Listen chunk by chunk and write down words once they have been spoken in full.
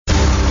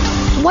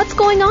What's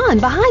going on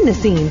behind the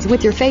scenes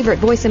with your favorite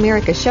Voice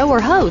America show or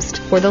host?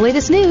 For the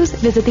latest news,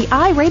 visit the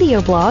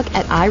iRadio blog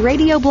at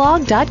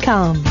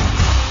iradioblog.com.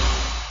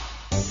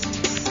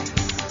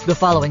 The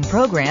following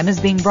program is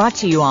being brought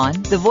to you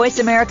on the Voice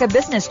America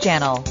Business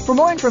Channel. For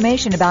more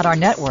information about our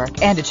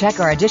network and to check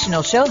our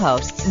additional show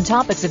hosts and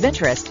topics of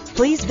interest,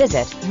 please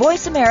visit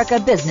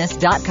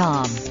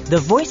voiceamericabusiness.com. The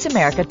Voice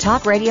America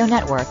Talk Radio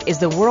Network is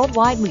the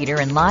worldwide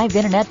leader in live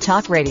Internet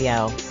talk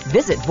radio.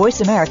 Visit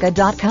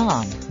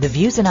voiceamerica.com. The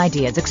views and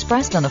ideas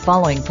expressed on the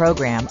following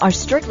program are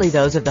strictly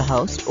those of the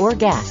host or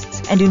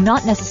guests and do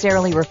not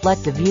necessarily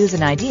reflect the views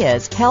and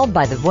ideas held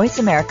by the Voice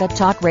America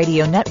Talk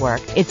Radio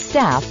Network, its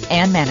staff,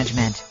 and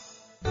management.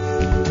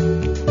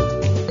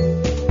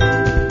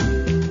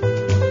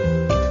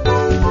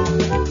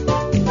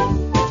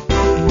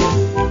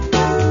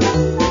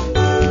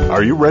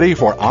 Are you ready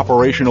for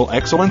operational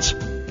excellence?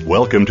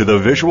 Welcome to the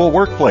Visual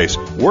Workplace,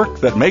 work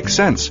that makes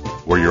sense,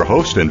 where your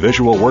host and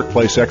visual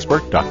workplace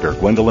expert, Dr.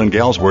 Gwendolyn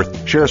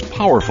Galsworth, shares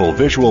powerful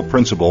visual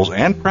principles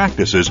and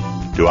practices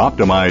to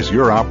optimize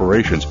your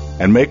operations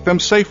and make them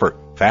safer,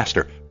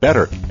 faster,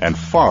 better, and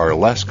far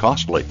less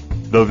costly.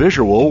 The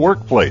Visual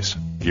Workplace.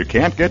 You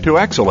can't get to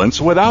excellence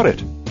without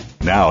it.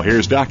 Now,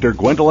 here's Dr.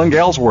 Gwendolyn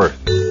Galsworth.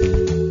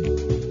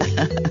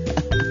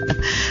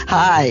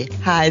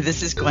 Hi,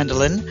 this is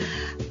Gwendolyn.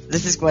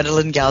 This is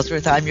Gwendolyn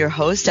Galsworth. I'm your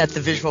host at The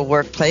Visual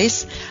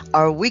Workplace,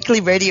 our weekly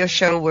radio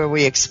show where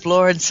we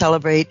explore and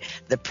celebrate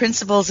the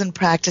principles and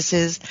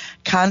practices,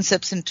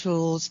 concepts and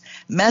tools,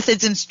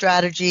 methods and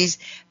strategies,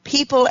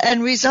 people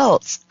and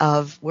results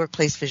of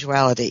workplace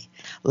visuality,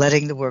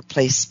 letting the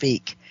workplace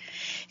speak.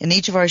 In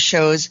each of our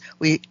shows,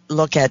 we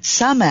look at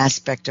some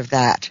aspect of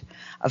that,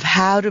 of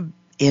how to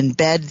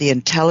embed the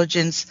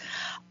intelligence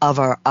of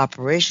our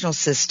operational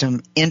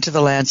system into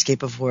the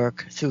landscape of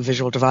work through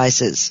visual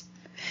devices.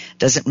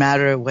 Doesn't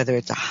matter whether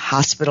it's a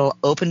hospital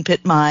open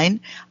pit mine.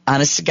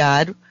 Honest to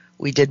God,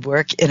 we did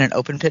work in an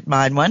open pit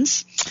mine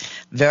once.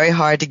 Very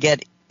hard to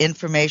get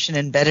information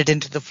embedded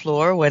into the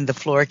floor when the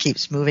floor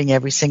keeps moving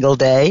every single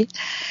day.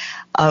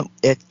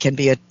 It can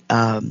be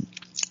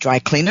dry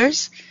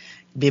cleaners,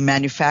 be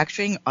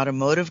manufacturing,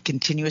 automotive,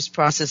 continuous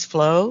process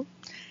flow.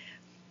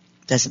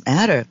 Doesn't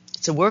matter.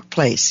 It's a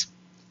workplace.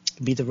 It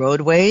can be the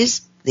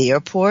roadways, the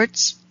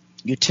airports,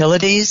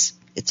 utilities.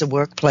 It's a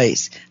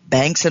workplace.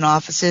 Banks and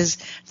offices,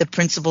 the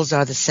principles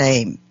are the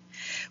same.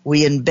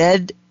 We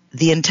embed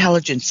the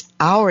intelligence,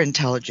 our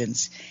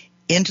intelligence,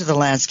 into the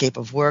landscape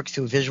of work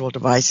through visual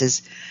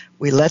devices.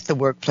 We let the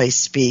workplace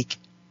speak.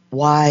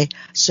 Why?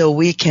 So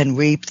we can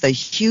reap the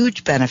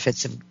huge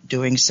benefits of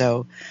doing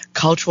so,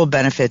 cultural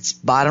benefits,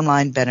 bottom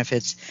line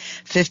benefits,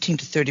 15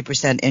 to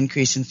 30%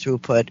 increase in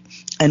throughput,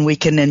 and we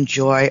can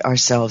enjoy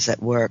ourselves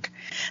at work.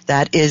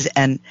 That is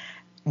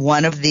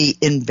one of the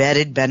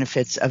embedded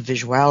benefits of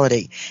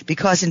visuality.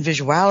 Because in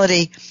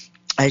visuality,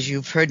 as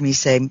you've heard me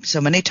say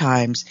so many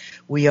times,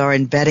 we are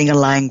embedding a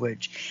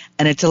language.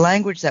 And it's a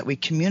language that we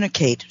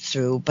communicate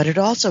through, but it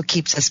also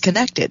keeps us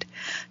connected,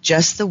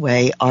 just the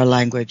way our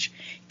language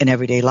in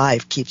everyday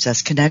life keeps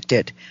us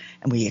connected.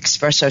 And we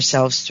express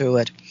ourselves through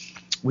it.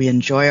 We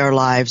enjoy our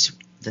lives.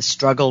 The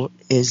struggle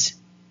is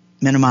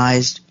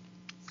minimized,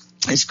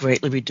 is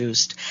greatly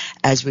reduced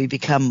as we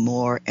become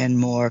more and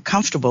more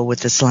comfortable with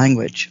this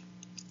language.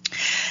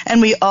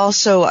 And I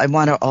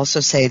want to also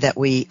say that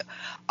we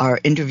are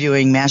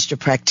interviewing master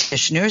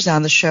practitioners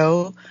on the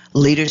show,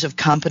 leaders of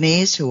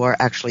companies who are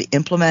actually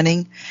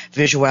implementing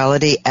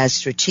visuality as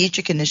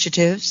strategic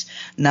initiatives,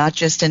 not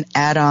just an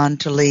add-on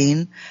to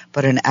Lean,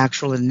 but an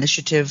actual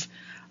initiative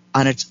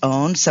on its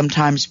own,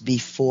 sometimes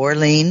before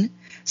Lean,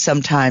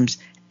 sometimes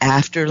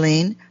after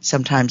Lean,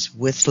 sometimes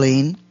with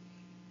Lean.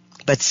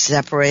 But a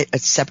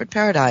separate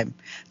paradigm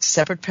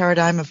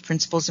of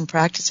principles and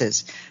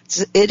practices.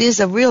 It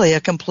is really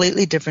a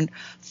completely different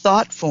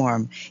thought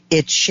form.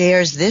 It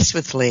shares this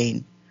with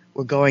Lean.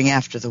 We're going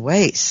after the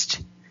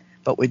waste,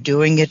 but we're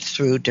doing it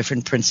through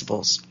different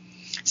principles.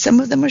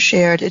 Some of them are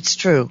shared, it's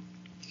true.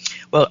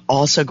 We're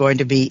also going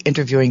to be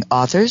interviewing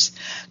authors.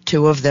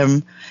 Two of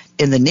them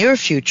in the near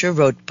future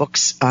wrote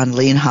books on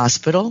Lean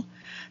Hospital.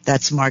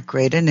 That's Mark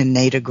Graydon and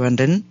Nada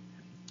Grundon.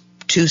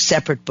 Two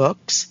separate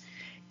books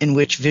in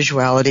which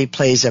visuality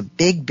plays a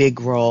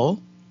big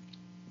role.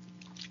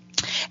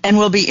 And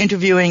we'll be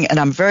interviewing, and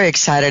I'm very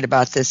excited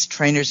about this,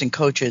 trainers and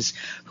coaches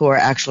who are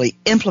actually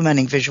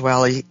implementing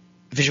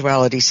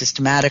visuality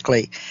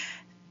systematically.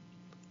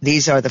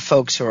 These are the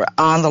folks who are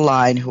on the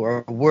line, who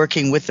are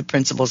working with the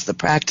principles, the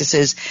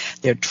practices.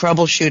 They're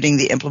troubleshooting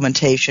the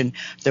implementation.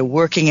 They're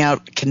working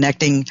out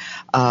connecting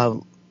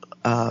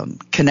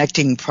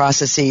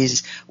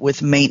processes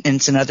with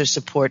maintenance and other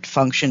support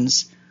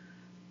functions.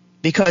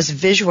 Because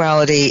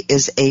visuality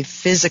is a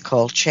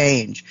physical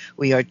change.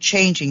 We are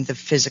changing the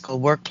physical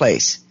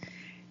workplace,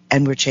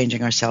 and we're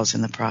changing ourselves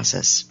in the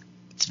process.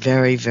 It's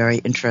very, very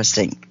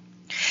interesting.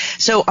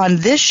 So on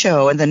this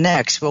show and the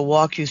next, we'll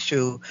walk you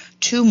through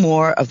two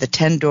more of the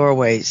 10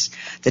 doorways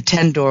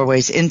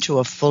into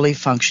a fully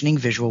functioning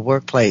visual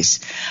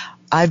workplace.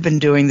 I've been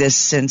doing this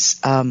since,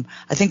 I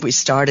think we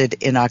started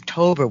in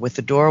October with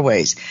the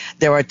doorways.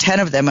 There are 10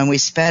 of them, and we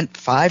spent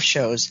 5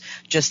 shows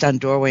just on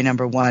doorway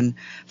number 1,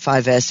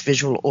 5S,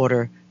 visual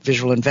order,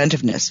 visual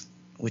inventiveness,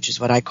 which is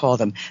what I call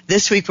them.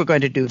 This week we're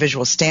going to do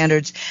visual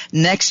standards.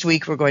 Next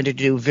week we're going to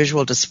do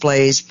visual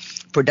displays,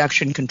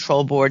 production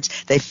control boards.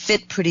 They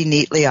fit pretty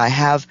neatly. I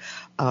have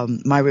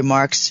my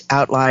remarks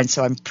outlined,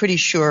 so I'm pretty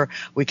sure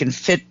we can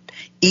fit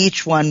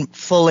each one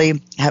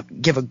fully,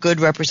 give a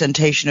good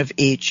representation of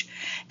each,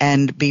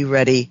 and be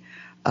ready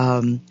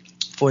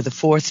for the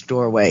 4th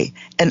doorway.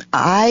 And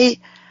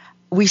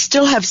we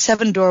still have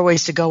 7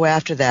 doorways to go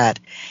after that.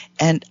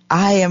 And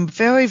I am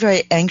very,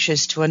 very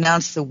anxious to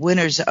announce the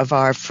winners of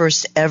our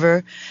first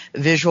ever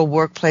Visual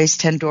Workplace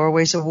 10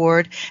 Doorways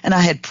Award. And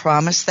I had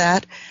promised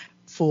that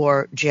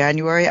for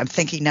January. I'm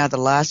thinking now the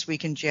last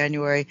week in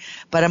January.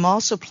 But I'm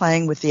also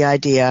playing with the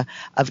idea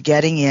of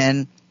getting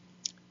in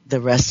the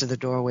rest of the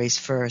doorways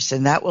first,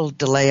 and that will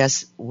delay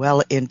us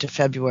well into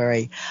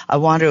February. I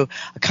want to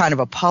kind of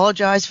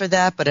apologize for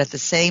that, but at the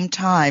same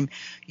time,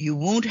 you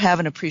won't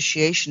have an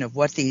appreciation of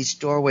what these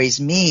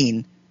doorways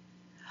mean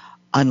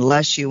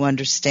unless you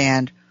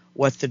understand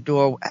what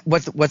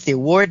the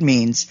award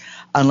means,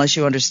 unless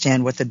you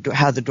understand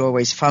how the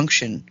doorways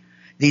function.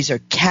 These are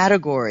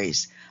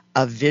categories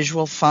of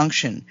visual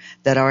function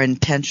that are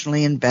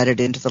intentionally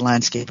embedded into the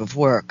landscape of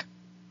work.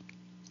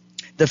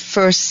 The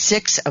first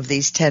 6 of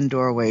these 10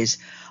 doorways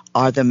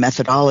are the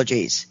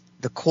methodologies,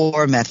 the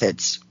core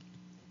methods.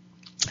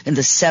 In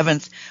the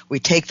 7th, we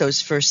take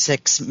those first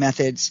 6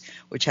 methods,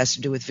 which has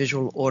to do with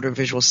visual order,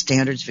 visual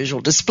standards,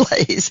 visual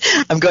displays.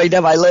 I'm going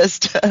down my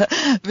list.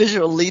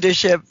 Visual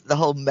leadership, the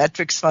whole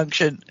metrics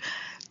function,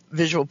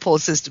 visual pull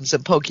systems,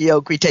 and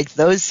Poka-yoke. We take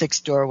those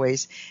 6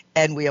 doorways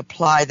and we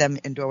apply them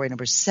in doorway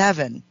number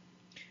 7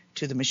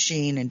 to the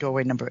machine. In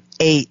doorway number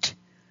 8,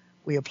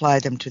 we apply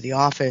them to the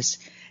office.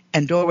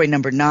 And doorway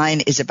number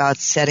 9 is about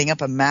setting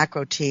up a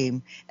macro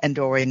team, and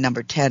doorway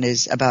number 10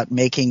 is about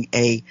making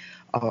a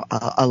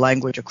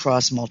language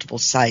across multiple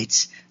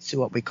sites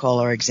through what we call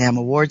our exam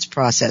awards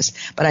process.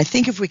 But I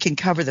think if we can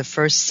cover the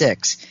first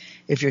 6,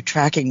 if you're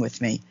tracking with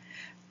me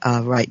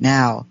right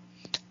now,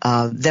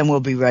 then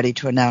we'll be ready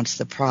to announce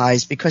the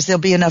prize because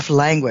there'll be enough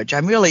language.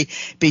 I'm really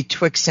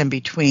betwixt and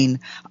between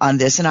on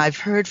this, and I've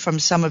heard from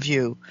some of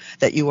you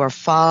that you are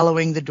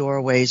following the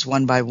doorways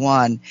one by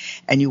one,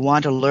 and you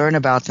want to learn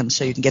about them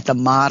so you can get the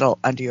model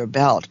under your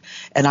belt.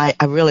 And I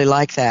really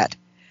like that.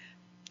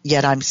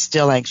 Yet I'm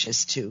still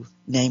anxious to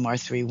name our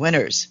 3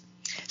 winners.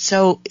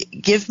 So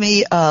give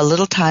me a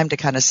little time to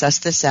kind of suss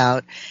this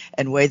out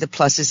and weigh the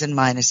pluses and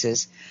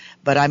minuses,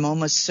 but I'm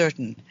almost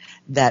certain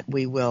that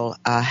we will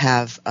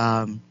have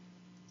a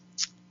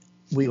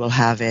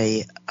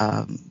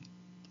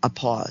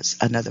pause,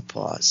 another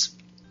pause.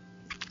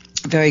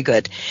 Very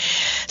good.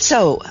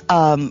 So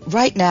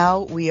right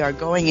now we are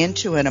going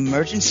into an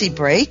emergency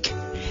break,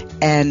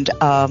 and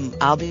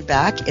I'll be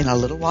back in a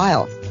little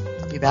while.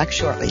 I'll be back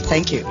shortly.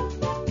 Thank you.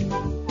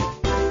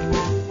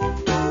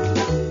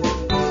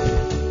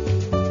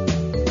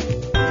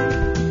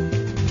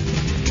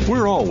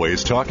 We're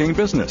always talking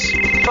business.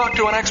 Talk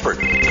to an expert.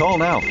 Call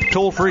now,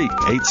 toll free,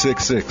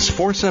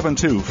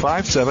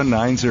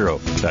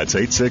 866-472-5790. That's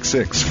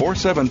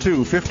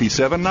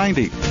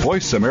 866-472-5790.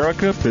 Voice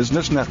America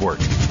Business Network.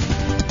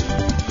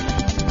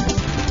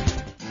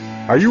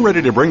 Are you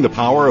ready to bring the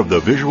power of the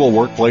visual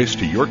workplace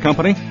to your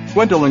company?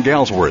 Gwendolyn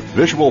Galsworth,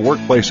 visual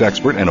workplace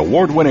expert and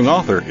award-winning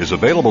author, is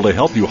available to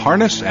help you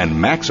harness and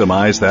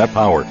maximize that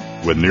power.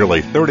 With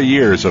nearly 30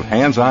 years of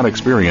hands-on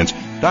experience,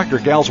 Dr.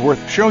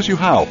 Galsworth shows you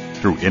how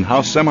through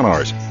in-house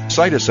seminars,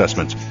 site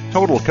assessments,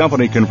 total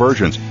company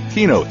conversions,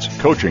 keynotes,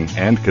 coaching,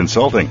 and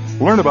consulting.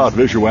 Learn about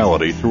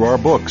visuality through our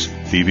books,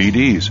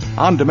 DVDs,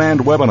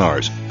 on-demand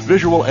webinars,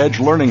 Visual Edge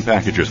learning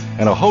packages,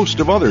 and a host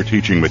of other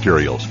teaching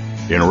materials.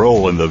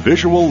 Enroll in the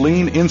Visual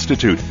Lean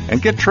Institute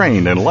and get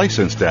trained and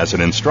licensed as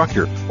an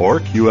instructor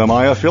or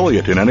QMI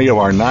affiliate in any of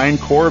our 9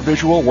 core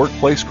visual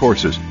workplace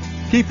courses.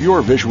 Keep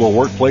your visual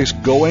workplace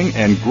going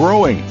and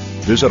growing.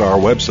 Visit our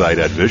website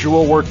at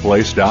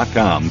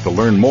visualworkplace.com to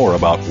learn more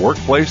about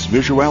workplace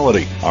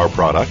visuality, our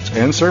products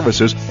and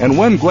services, and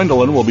when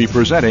Gwendolyn will be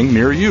presenting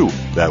near you.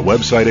 That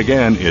website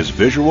again is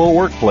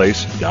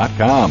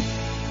visualworkplace.com.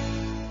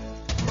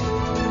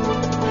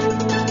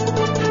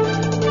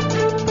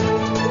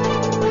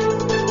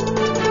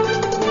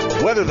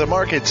 Whether the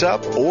market's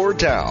up or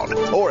down,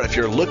 or if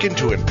you're looking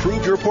to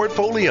improve your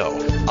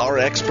portfolio, our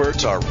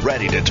experts are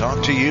ready to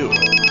talk to you.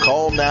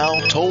 Call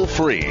now toll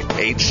free,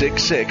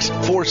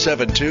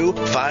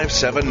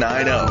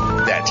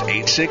 866-472-5790. That's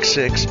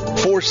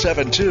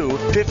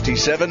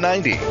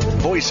 866-472-5790.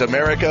 Voice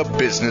America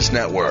Business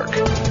Network.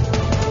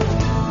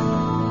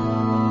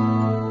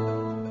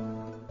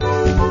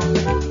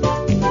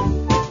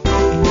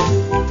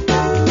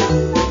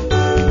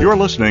 You're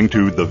listening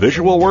to The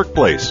Visual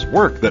Workplace,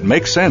 Work That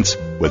Makes Sense,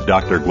 with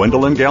Dr.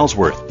 Gwendolyn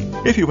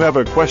Galsworth. If you have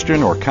a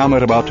question or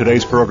comment about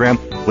today's program,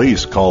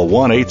 please call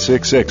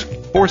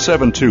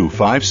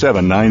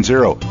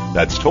 1-866-472-5790.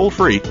 That's toll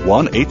free,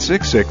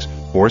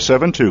 1-866-472-5790.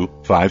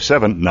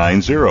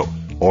 888-472-5790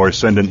 or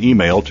send an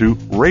email to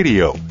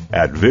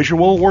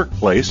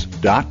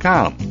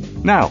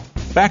radio@visualworkplace.com. Now,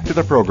 back to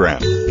the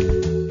program.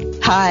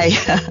 Hi,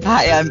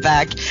 I'm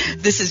back.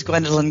 This is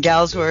Gwendolyn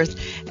Galsworth,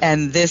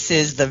 and this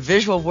is the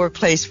Visual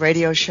Workplace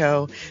Radio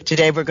Show.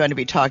 Today we're going to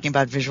be talking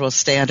about visual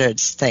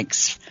standards.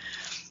 Thanks.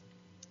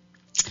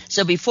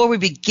 So before we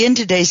begin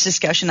today's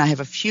discussion, I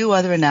have a few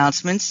other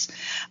announcements.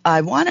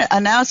 I want to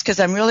announce, because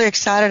I'm really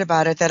excited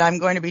about it, that I'm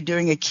going to be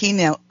doing a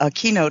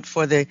keynote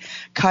for the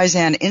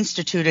Kaizen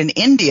Institute in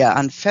India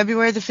on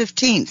February the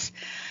 15th.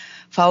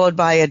 Followed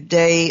by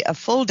a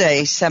full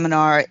day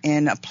seminar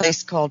in a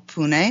place called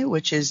Pune,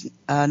 which is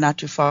not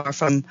too far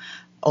from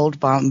Old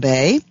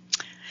Bombay.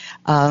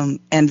 And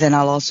then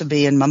I'll also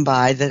be in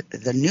Mumbai,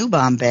 the new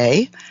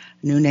Bombay,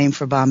 new name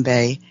for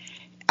Bombay.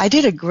 I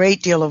did a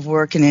great deal of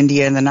work in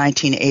India in the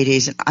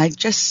 1980s, and I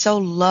just so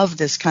love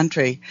this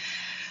country,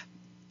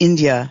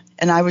 India.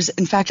 And I was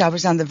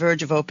on the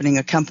verge of opening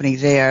a company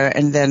there,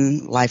 and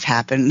then life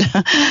happened.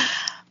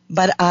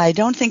 But I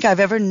don't think I've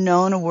ever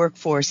known a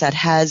workforce that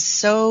has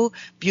so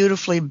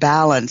beautifully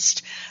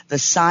balanced the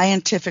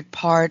scientific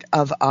part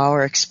of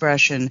our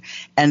expression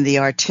and the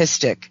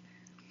artistic,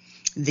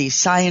 the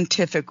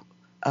scientific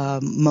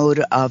mode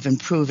of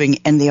improving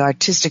and the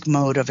artistic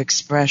mode of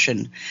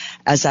expression,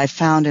 as I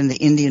found in the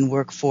Indian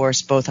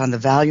workforce, both on the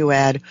value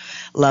add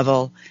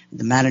level,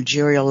 the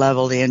managerial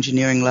level, the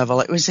engineering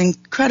level. It was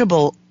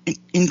incredible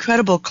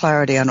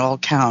clarity on all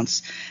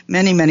counts.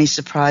 Many, many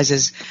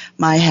surprises.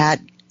 My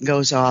hat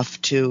goes off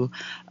to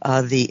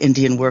the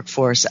Indian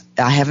workforce.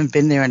 I haven't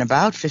been there in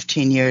about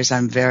 15 years.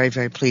 I'm very,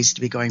 very pleased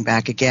to be going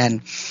back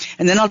again.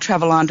 And then I'll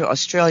travel on to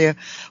Australia,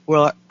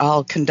 where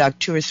I'll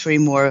conduct 2 or 3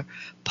 more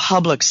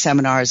public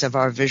seminars of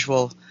our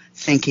visual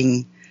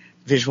thinking,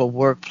 visual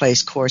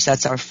workplace course.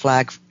 That's our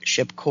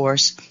flagship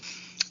course.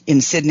 In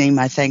Sydney,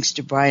 my thanks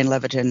to Brian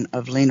Leviton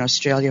of Lean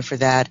Australia for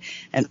that,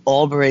 and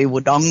Albury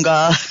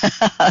Wodonga.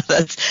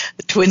 That's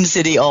Twin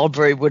City,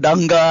 Albury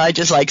Wodonga. I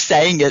just like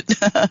saying it.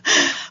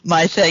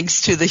 My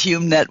thanks to the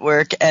Hume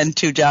Network and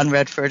to John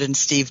Redford and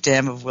Steve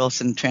Dam of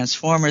Wilson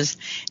Transformers.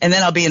 And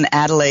then I'll be in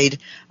Adelaide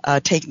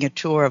taking a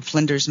tour of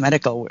Flinders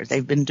Medical, where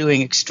they've been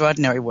doing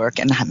extraordinary work.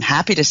 And I'm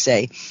happy to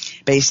say,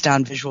 based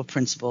on visual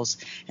principles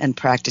and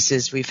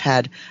practices, we've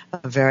had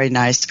a very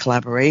nice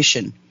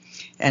collaboration.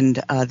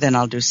 And then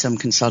I'll do some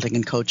consulting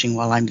and coaching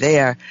while I'm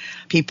there.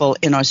 People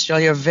in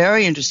Australia are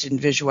very interested in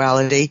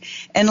visuality.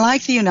 And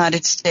like the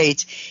United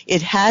States,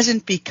 it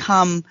hasn't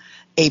become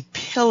a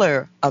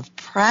pillar of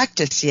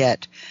practice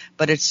yet,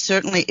 but it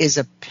certainly is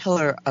a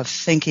pillar of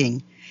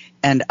thinking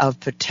and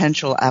of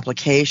potential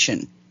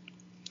application.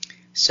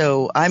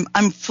 So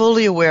I'm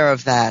fully aware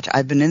of that.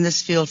 I've been in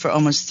this field for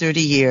almost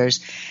 30 years,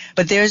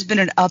 but there's been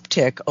an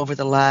uptick over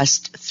the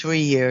last 4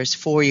 years,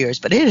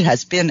 but it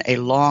has been a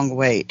long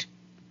wait.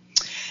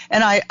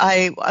 And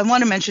I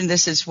want to mention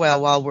this as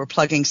well while we're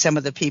plugging some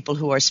of the people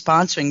who are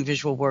sponsoring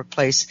Visual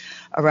Workplace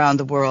around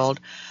the world.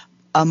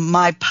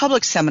 My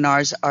public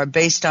seminars are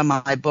based on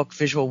my book,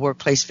 Visual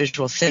Workplace,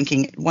 Visual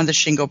Thinking. It won the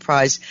Shingo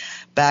Prize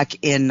back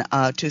in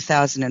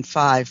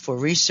 2005 for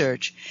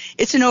research.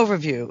 It's an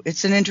overview.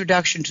 It's an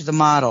introduction to the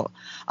model.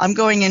 I'm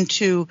going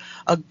into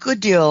a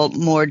good deal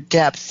more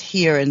depth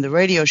here in the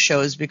radio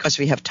shows because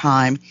we have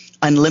time,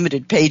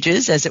 unlimited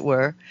pages, as it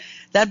were.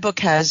 That book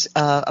has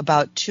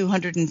about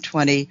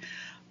 220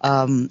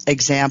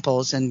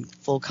 examples and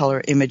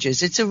full-color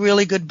images. It's a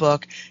really good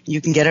book. You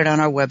can get it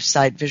on our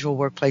website,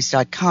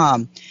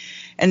 visualworkplace.com.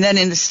 And then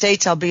in the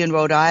States, I'll be in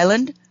Rhode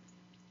Island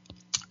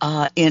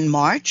in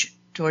March,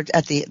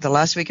 at the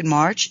last week in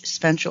March,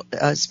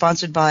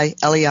 sponsored by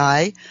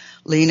LEI,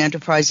 Lean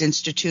Enterprise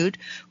Institute.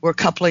 We're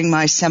coupling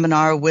my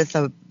seminar with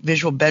a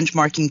visual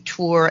benchmarking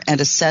tour and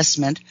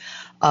assessment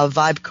of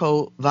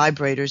Vibeco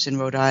vibrators in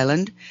Rhode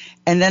Island.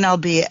 And then I'll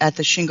be at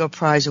the Shingo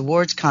Prize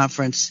Awards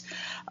Conference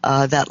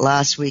that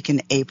last week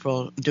in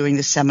April doing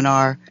the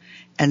seminar.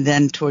 And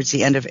then towards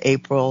the end of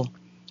April,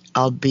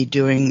 I'll be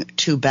doing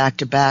 2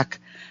 back-to-back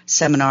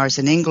seminars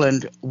in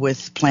England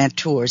with plant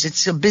tours.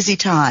 It's a busy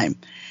time.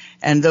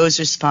 And those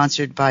are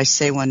sponsored by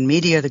Say One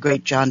Media, the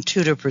great John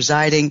Tudor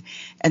presiding,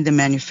 and the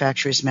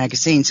Manufacturers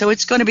Magazine. So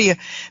it's going to be a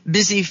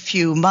busy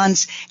few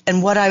months.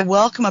 And what I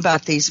welcome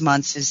about these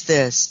months is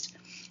this,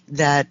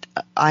 that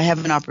I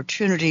have an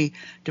opportunity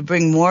to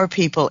bring more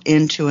people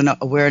into an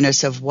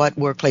awareness of what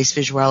workplace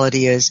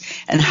visuality is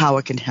and how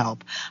it can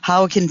help,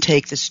 how it can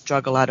take the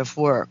struggle out of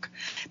work.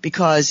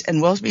 Because,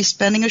 and we'll be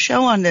spending a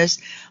show on this,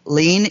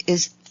 Lean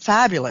is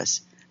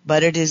fabulous,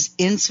 but it is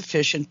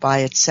insufficient by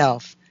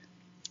itself.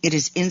 It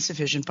is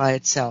insufficient by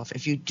itself.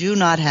 If you do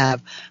not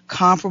have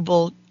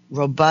comparable,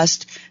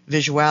 robust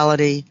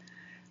visuality,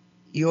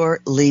 your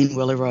Lean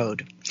will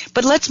erode.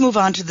 But let's move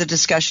on to the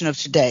discussion of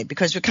today,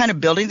 because we're kind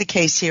of building the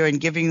case here and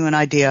giving you an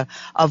idea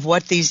of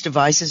what these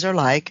devices are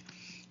like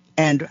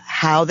and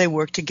how they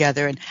work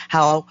together and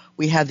how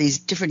we have these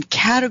different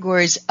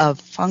categories of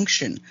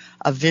function,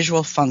 of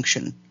visual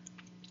function.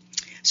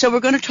 So we're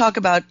going to talk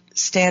about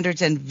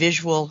standards and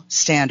visual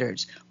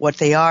standards, what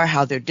they are,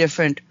 how they're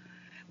different,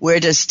 Where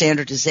does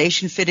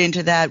standardization fit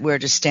into that? Where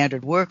does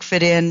standard work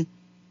fit in?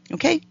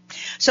 Okay?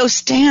 So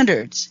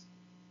standards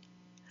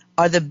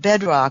are the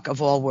bedrock of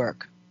all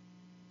work.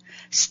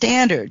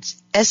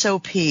 Standards,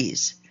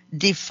 SOPs,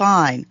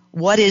 define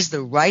what is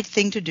the right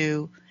thing to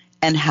do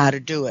and how to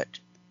do it.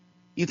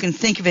 You can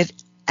think of it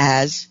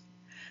as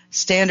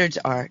standards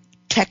are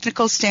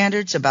technical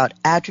standards about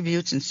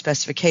attributes and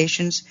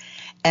specifications,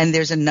 and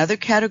there's another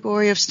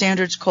category of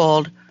standards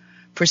called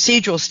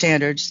procedural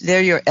standards.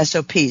 They're your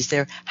SOPs.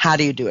 They're how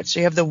do you do it. So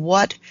you have the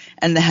what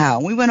and the how.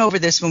 We went over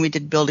this when we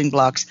did building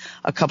blocks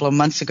a couple of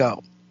months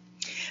ago.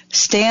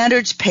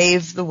 Standards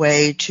pave the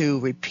way to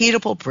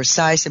repeatable,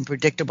 precise, and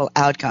predictable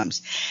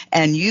outcomes.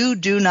 And you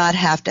do not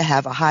have to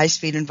have a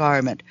high-speed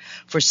environment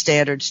for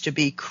standards to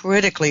be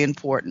critically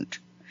important.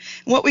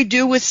 What we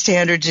do with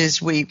standards is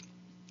we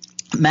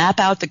map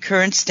out the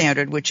current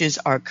standard, which is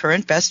our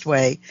current best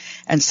way,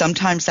 and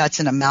sometimes that's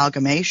an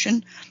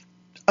amalgamation,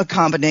 a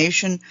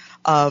combination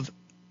of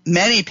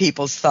many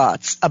people's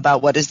thoughts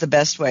about what is the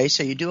best way.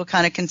 So you do a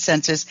kind of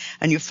consensus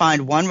and you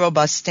find one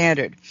robust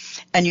standard,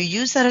 and you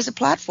use that as a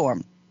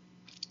platform.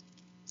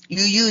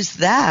 You use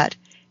that,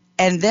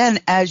 and then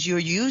as you're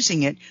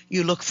using it,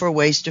 you look for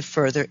ways to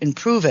further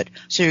improve it.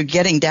 So you're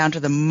getting down to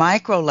the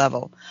micro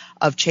level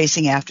of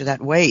chasing after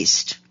that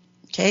waste.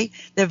 Okay?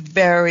 They're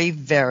very,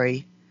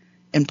 very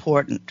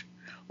important.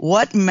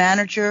 What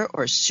manager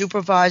or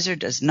supervisor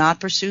does not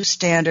pursue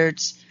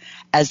standards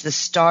as the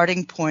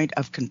starting point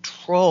of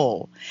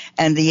control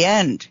and the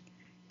end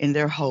in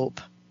their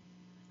hope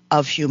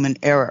of human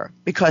error?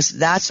 Because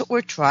that's what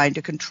we're trying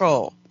to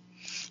control.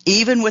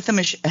 Even with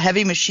a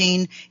heavy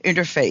machine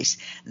interface,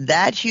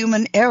 that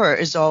human error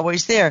is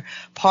always there.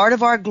 Part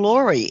of our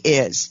glory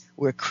is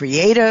we're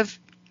creative,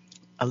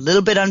 a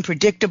little bit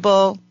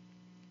unpredictable,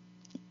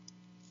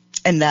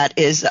 and that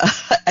is,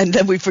 and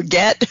then we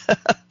forget,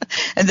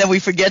 and then we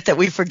forget that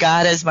we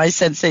forgot, as my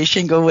sensei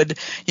Shingo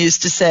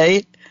used to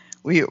say.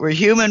 We're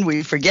human,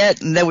 we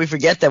forget, and then we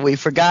forget that we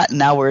forgot, and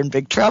now we're in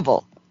big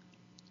trouble.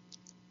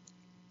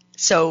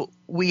 So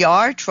we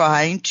are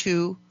trying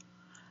to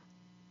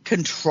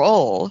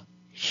control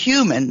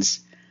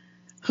humans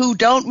who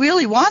don't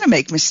really want to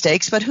make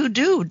mistakes, but who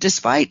do,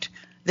 despite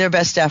their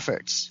best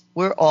efforts.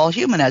 We're all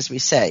human, as we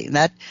say. And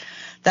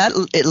that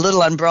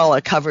little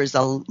umbrella covers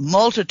a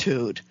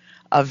multitude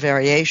of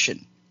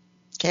variation.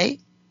 Okay?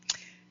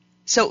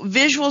 So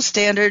visual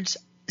standards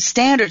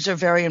are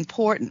very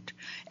important.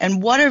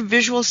 And what are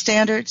visual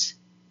standards?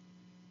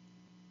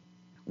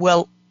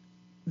 Well,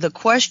 the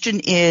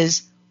question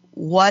is,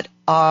 what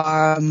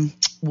are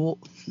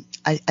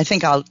I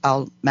think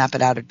I'll map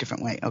it out a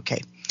different way.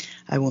 Okay.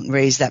 I won't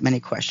raise that many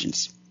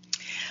questions.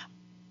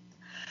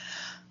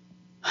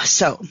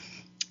 So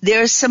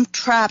there's some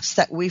traps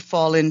that we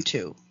fall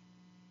into.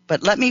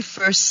 But let me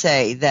first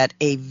say that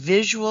a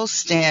visual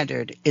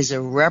standard is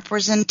a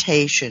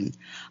representation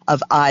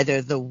of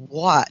either the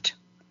what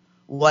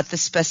the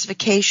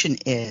specification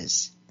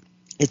is.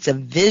 It's a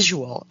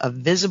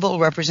visible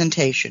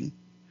representation,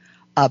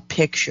 a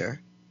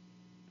picture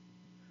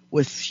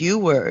with few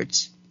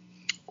words,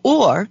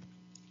 or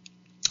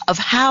of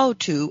how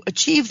to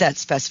achieve that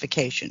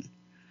specification.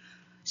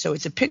 So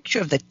it's a picture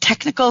of the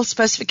technical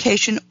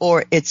specification,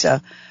 or it's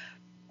a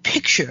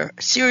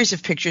series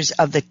of pictures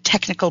of the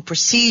technical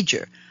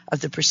procedure, of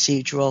the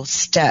procedural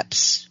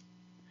steps.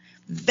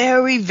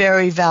 Very,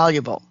 very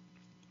valuable.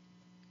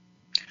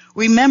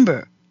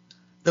 Remember,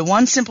 the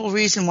one simple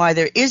reason why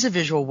there is a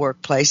visual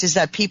workplace is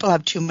that people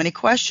have too many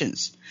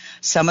questions.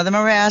 Some of them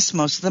are asked,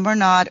 most of them are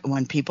not.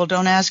 When people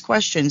don't ask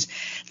questions,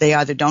 they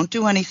either don't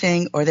do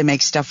anything or they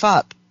make stuff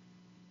up.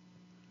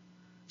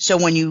 So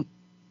when you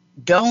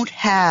don't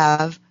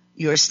have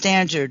your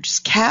standards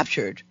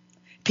captured,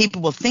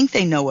 people will think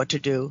they know what to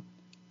do,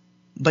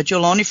 but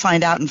you'll only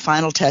find out in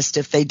final test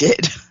if they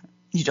did.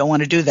 You don't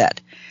want to do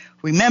that.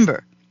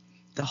 Remember,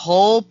 the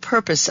whole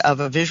purpose of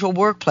a visual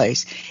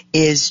workplace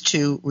is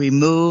to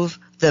remove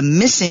the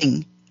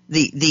missing,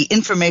 the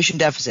information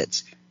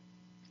deficits,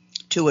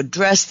 to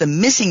address the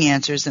missing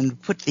answers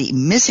and put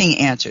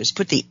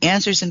the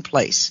answers in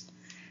place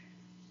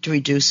to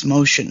reduce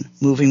motion,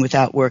 moving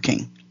without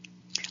working.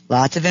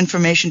 Lots of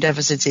information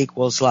deficits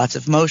equals lots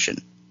of motion.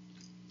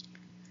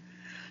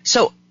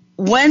 So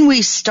when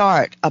we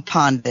start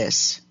upon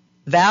this,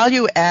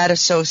 value-add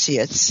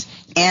associates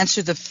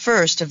answer the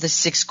first of the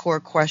 6 core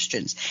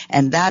questions.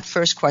 And that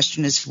first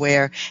question is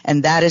where,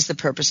 and that is the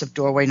purpose of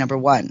doorway number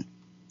 1.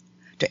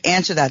 To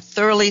answer that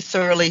thoroughly.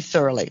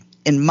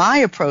 In my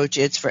approach,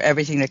 it's for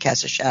everything that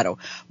casts a shadow.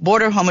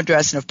 Border, home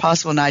address, and if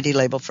possible, an ID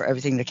label for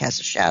everything that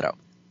casts a shadow.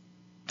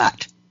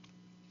 But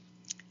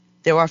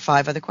there are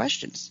 5 other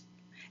questions.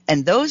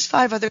 And those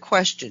 5 other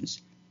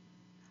questions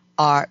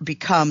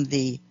become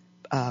the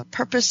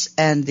purpose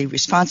and the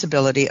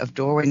responsibility of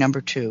doorway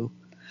number 2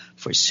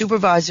 for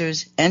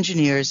supervisors,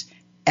 engineers,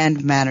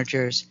 and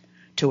managers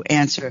to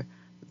answer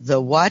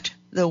the what,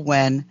 the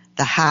when,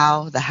 the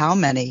how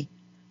many,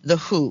 the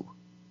who.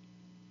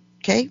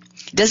 Okay?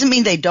 It doesn't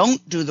mean they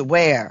don't do the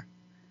where,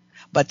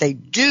 but they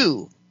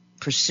do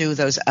pursue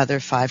those other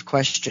 5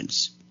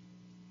 questions.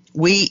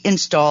 We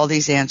install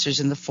these answers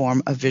in the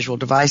form of visual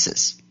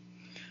devices.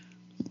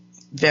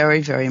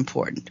 Very, very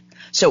important.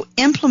 So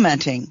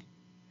implementing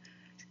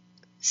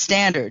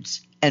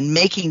standards and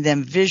making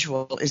them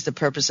visual is the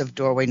purpose of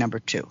doorway number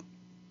 2.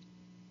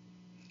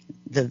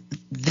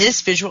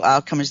 This visual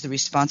outcome is the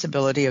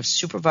responsibility of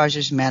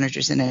supervisors,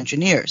 managers, and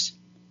engineers,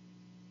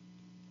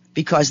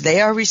 because they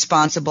are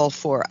responsible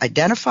for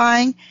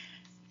identifying,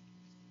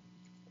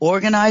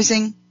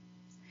 organizing,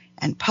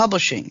 and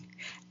publishing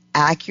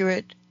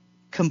accurate,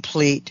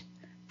 complete,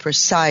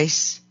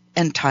 precise,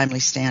 and timely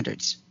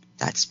standards.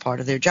 That's part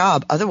of their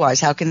job.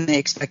 Otherwise, how can they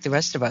expect the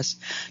rest of us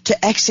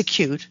to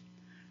execute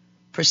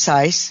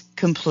precise,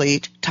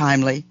 complete,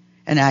 timely,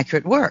 and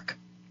accurate work?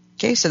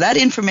 Okay, so that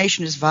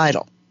information is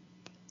vital.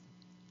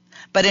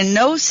 But in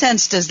no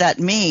sense does that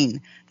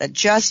mean that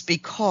just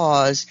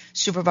because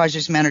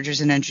supervisors, managers,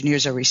 and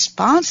engineers are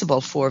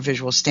responsible for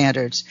visual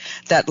standards,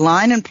 that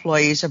line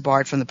employees are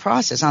barred from the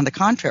process. On the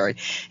contrary,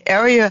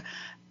 area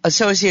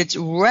associates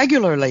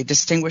regularly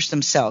distinguish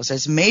themselves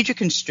as major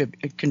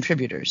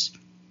contributors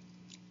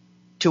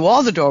to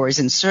all the doorways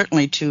and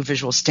certainly to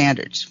visual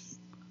standards.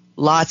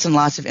 Lots and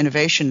lots of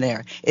innovation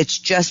there. It's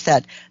just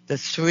that the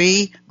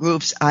 3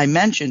 groups I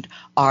mentioned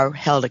are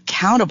held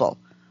accountable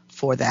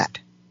for that.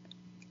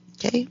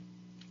 Okay?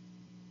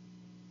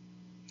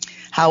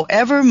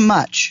 However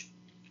much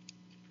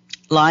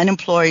line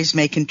employees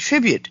may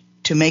contribute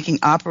to making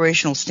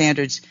operational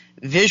standards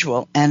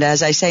visual, and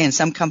as I say, in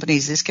some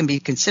companies this can be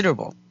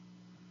considerable,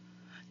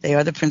 they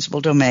are the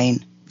principal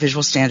domain.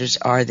 Visual standards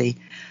are the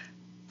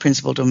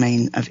principal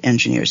domain of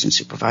engineers and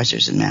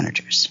supervisors and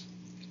managers.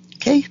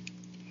 Okay?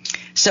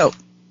 So,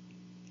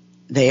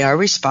 they are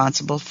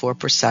responsible for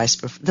precise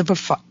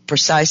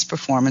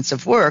performance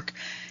of work.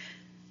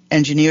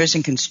 Engineers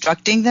in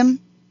constructing them,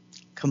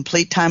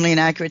 complete, timely, and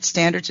accurate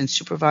standards, and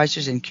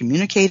supervisors in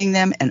communicating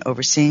them and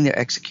overseeing their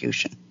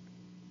execution.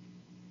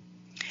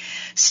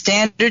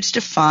 Standards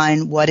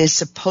define what is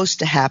supposed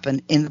to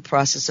happen in the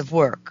process of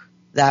work,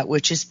 that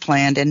which is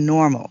planned and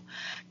normal.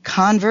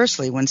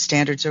 Conversely, when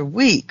standards are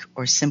weak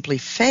or simply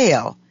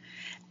fail,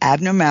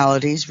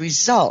 abnormalities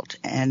result,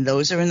 and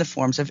those are in the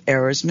forms of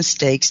errors,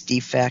 mistakes,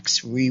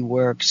 defects,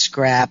 rework,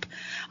 scrap,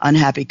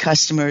 unhappy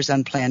customers,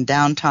 unplanned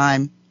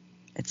downtime,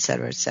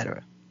 etc.,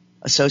 etc.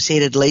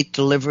 Associated late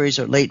deliveries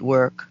or late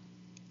work.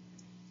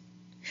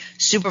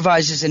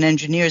 Supervisors and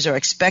engineers are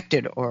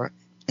expected, or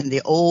in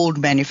the old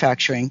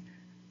manufacturing,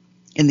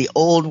 in the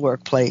old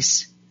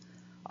workplace,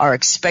 are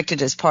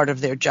expected as part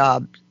of their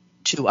job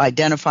to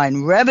identify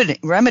and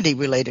remedy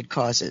related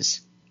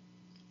causes.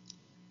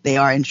 They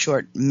are, in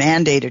short,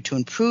 mandated to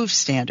improve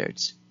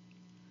standards.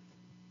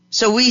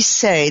 So we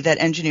say that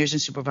engineers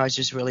and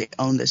supervisors really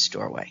own this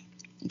doorway.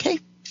 Okay?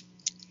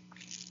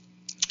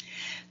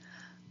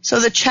 So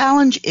the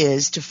challenge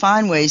is to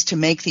find ways to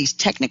make these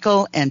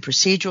technical and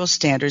procedural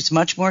standards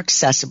much more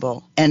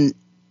accessible and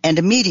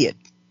immediate.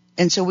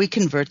 And so we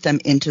convert them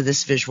into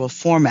this visual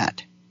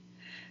format.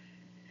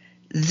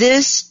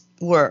 This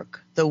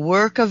work, the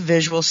work of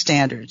visual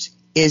standards,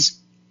 is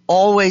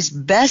always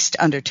best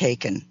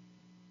undertaken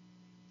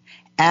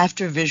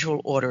after visual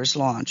order is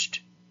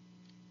launched,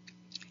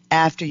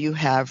 after you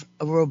have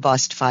a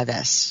robust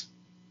 5S.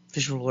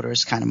 Visual order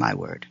is kind of my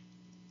word.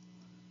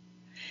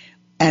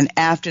 And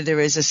after there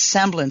is a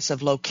semblance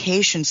of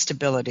location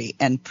stability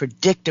and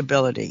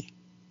predictability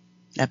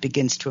that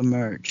begins to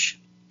emerge.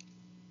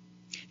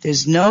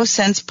 There's no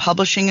sense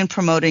publishing and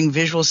promoting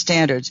visual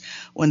standards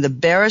when the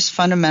barest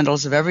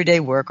fundamentals of everyday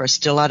work are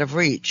still out of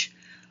reach,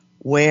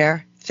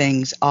 where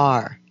things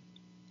are.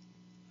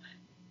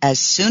 As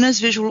soon as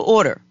visual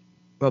order,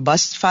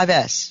 robust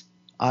 5S,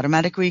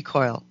 automatic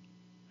recoil,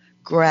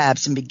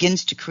 grabs and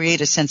begins to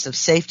create a sense of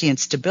safety and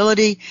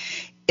stability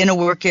in a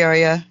work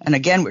area, and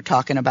again we're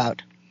talking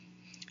about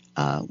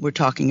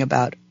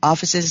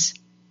offices,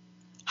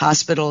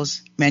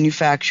 hospitals,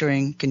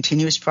 manufacturing,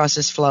 continuous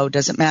process flow,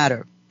 doesn't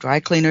matter. Dry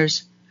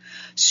cleaners,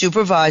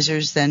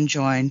 supervisors then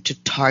join to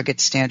target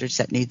standards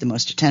that need the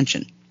most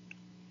attention.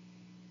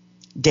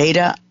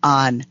 Data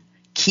on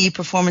key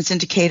performance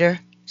indicators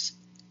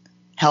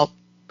help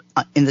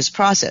in this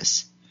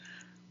process.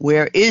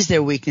 Where is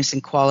there weakness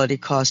in quality,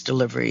 cost,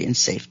 delivery, and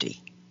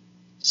safety?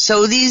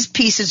 So these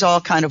pieces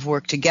all kind of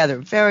work together.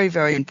 Very,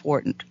 very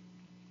important.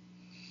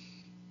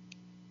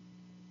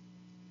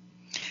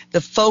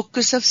 The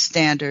focus of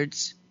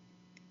standards,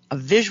 of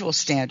visual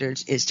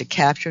standards, is to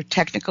capture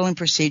technical and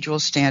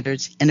procedural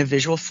standards in a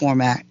visual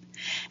format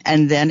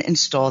and then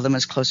install them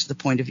as close to the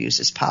point of use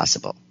as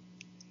possible.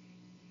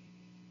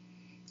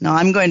 Now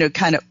I'm going to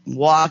kind of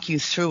walk you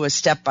through a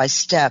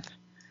step-by-step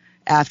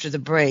after the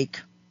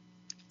break.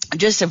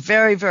 Just a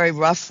very, very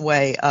rough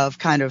way of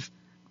kind of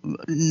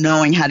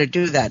knowing how to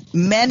do that.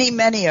 Many,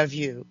 many of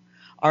you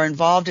are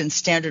involved in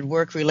standard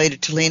work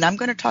related to lean. I'm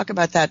going to talk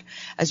about that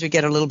as we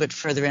get a little bit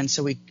further in,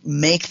 so we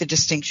make the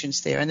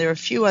distinctions there. And there are a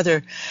few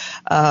other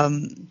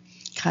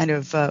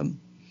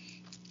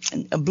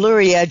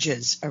blurry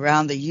edges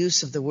around the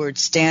use of the word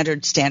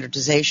standard,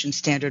 standardization,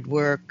 standard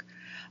work,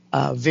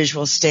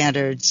 visual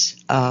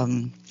standards,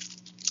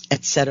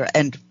 etc.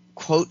 And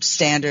quote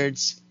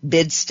standards,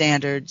 bid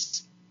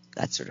standards,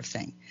 that sort of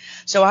thing.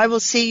 So I will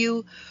see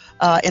you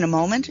in a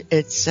moment.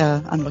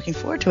 I'm looking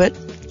forward to it.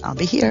 I'll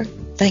be here.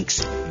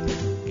 Thanks.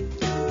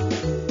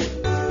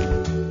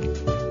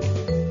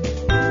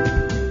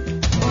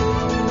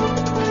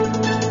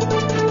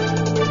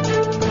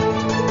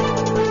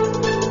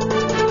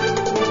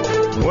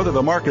 Whether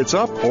the market's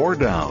up or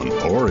down,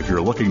 or if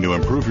you're looking to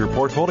improve your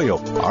portfolio,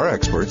 our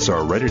experts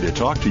are ready to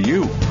talk to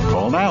you.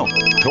 Call now.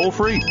 Toll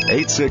free,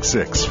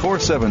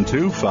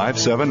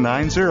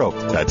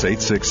 866-472-5790. That's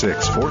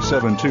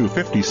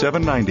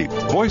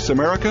 866-472-5790. Voice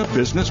America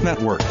Business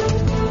Network.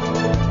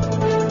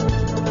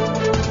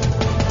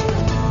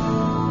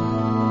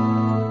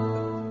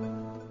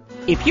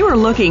 If you are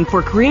looking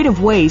for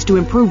creative ways to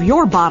improve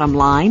your bottom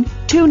line,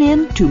 tune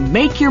in to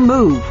Make Your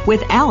Move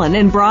with Alan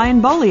and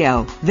Brian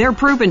Bolio. Their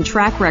proven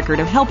track record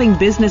of helping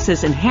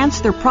businesses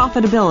enhance their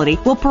profitability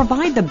will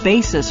provide the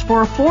basis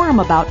for a forum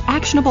about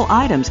actionable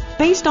items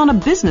based on a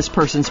business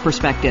person's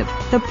perspective.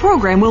 The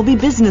program will be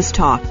business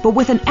talk, but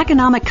with an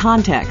economic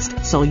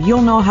context, so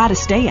you'll know how to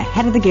stay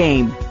ahead of the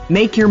game.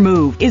 Make Your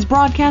Move is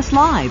broadcast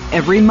live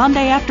every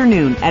Monday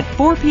afternoon at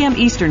 4 p.m.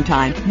 Eastern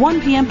Time,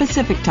 1 p.m.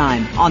 Pacific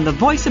Time on the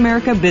Voice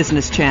America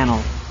Business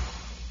Channel.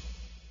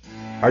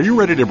 Are you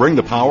ready to bring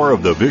the power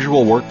of the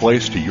visual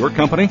workplace to your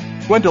company?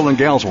 Gwendolyn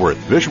Galsworth,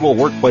 visual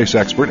workplace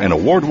expert and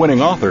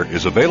award-winning author,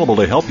 is available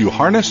to help you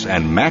harness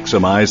and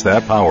maximize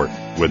that power.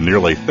 With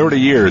nearly 30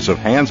 years of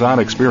hands-on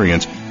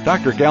experience,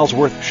 Dr.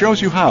 Galsworth shows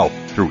you how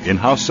through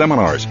in-house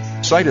seminars,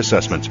 site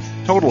assessments,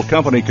 total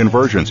company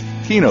conversions,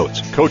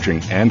 keynotes,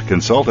 coaching, and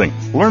consulting.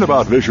 Learn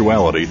about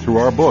visuality through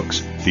our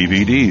books,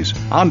 DVDs,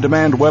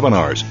 on-demand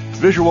webinars,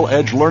 Visual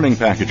Edge learning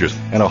packages,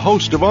 and a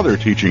host of other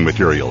teaching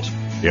materials.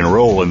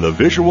 Enroll in the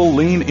Visual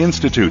Lean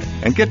Institute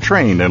and get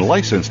trained and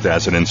licensed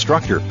as an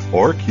instructor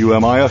or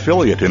QMI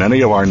affiliate in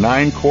any of our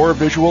 9 core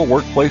visual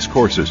workplace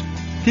courses.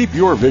 Keep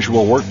your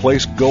visual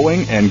workplace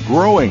going and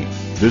growing.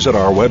 Visit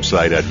our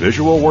website at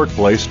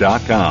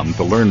visualworkplace.com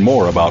to learn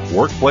more about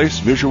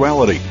workplace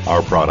visuality,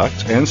 our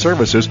products and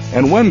services,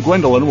 and when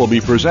Gwendolyn will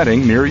be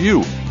presenting near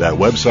you. That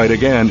website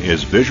again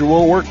is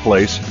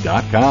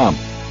visualworkplace.com.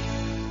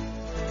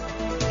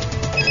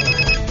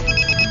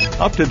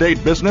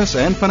 Up-to-date business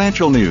and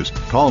financial news.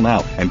 Call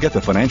now and get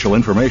the financial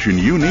information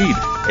you need.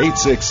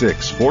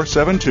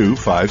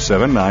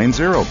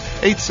 866-472-5790.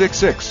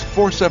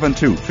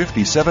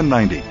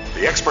 866-472-5790.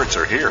 The experts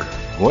are here.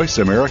 Voice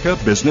America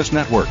Business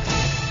Network.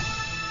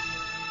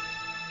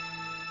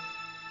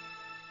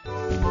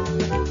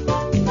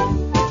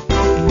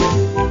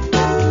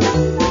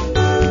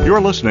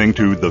 You're listening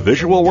to The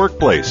Visual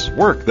Workplace,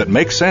 Work That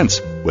Makes Sense,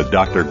 with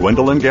Dr.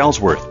 Gwendolyn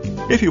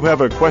Galsworth. If you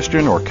have a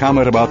question or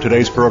comment about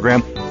today's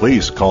program,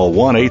 please call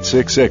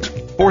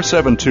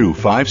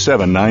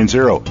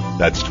 1-866-472-5790.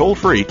 That's toll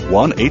free,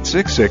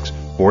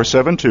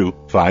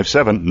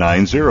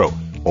 1-866-472-5790.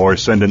 Or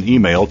send an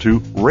email to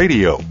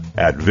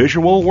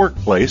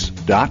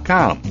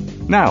radio@visualworkplace.com.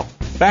 Now,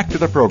 back to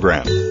the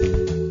program.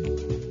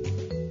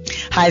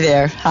 Hi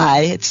there.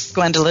 Hi, it's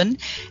Gwendolyn,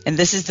 and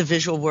this is The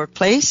Visual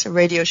Workplace, a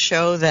radio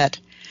show that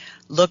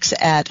looks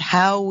at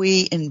how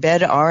we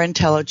embed our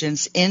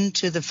intelligence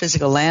into the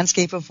physical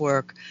landscape of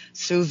work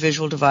through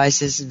visual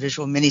devices and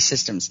visual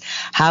mini-systems,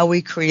 how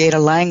we create a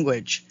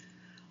language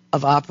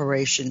of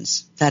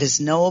operations that is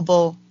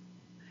knowable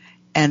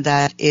and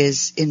that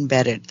is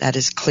embedded, that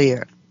is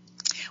clear.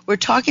 We're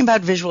talking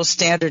about visual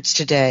standards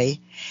today,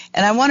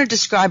 and I want to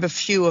describe a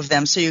few of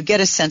them so you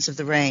get a sense of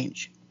the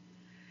range.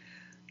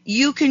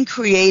 You can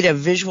create a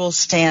visual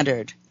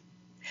standard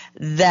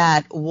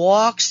that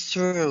walks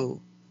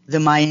through the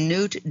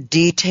minute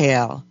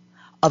detail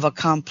of a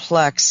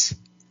complex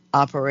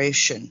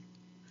operation,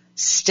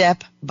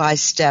 step by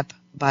step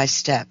by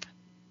step.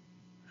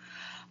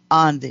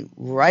 On the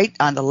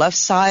left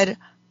side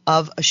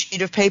of a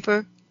sheet of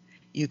paper,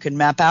 you can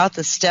map out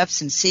the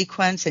steps in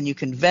sequence, and you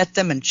can vet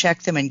them and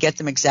check them and get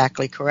them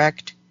exactly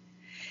correct.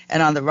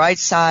 And on the right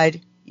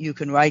side, you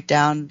can write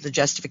down the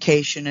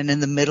justification, and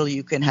in the middle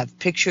you can have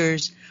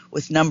pictures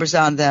with numbers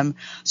on them.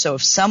 So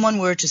if someone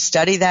were to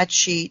study that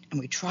sheet, and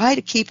we try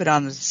to keep it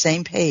on the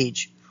same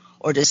page,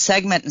 or to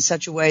segment in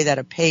such a way that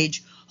a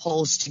page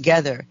holds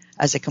together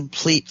as a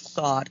complete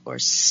thought or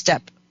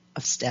step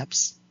of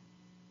steps,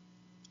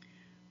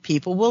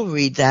 people will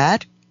read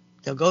that,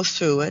 they'll go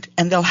through it,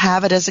 and they'll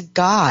have it as a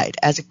guide,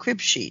 as a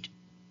crib sheet,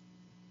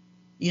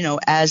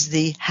 as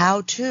the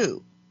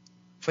how-to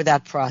for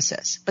that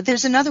process. But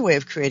there's another way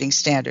of creating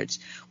standards,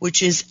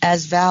 which is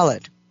as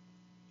valid.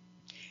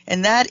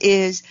 And that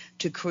is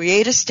to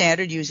create a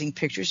standard using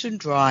pictures and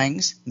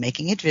drawings,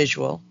 making it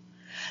visual,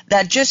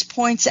 that just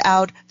points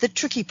out the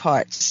tricky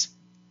parts.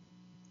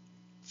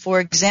 For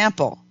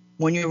example,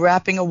 when you're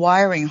wrapping a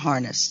wiring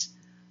harness,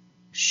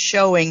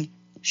 showing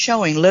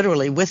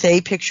literally with a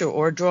picture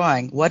or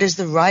drawing what is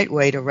the right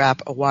way to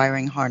wrap a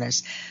wiring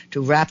harness,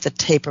 to wrap the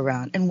tape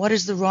around, and what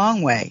is the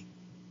wrong way.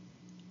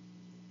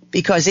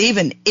 Because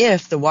even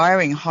if the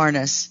wiring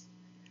harness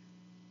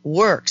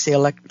works, the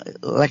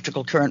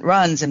electrical current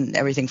runs and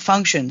everything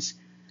functions,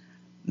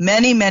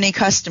 many, many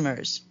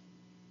customers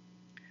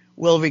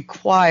will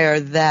require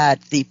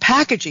that the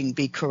packaging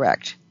be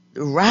correct,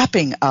 the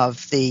wrapping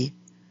of the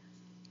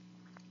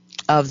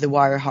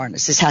wire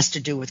harness. This has to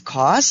do with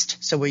cost,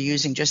 so we're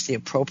using just the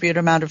appropriate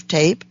amount of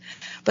tape,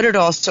 but it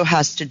also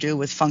has to do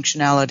with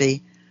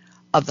functionality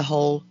of the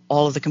whole,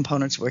 all of the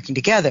components working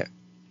together.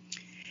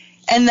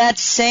 And that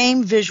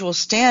same visual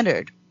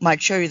standard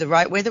might show you the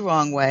right way, the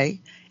wrong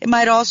way. It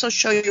might also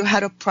show you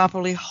how to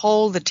properly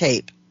hold the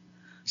tape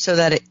so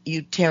that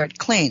you tear it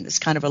clean. It's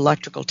kind of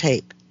electrical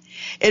tape.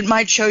 It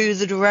might show you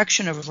the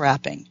direction of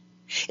wrapping.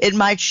 It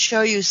might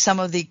show you some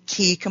of the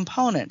key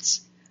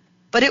components.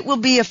 But it will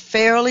be a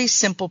fairly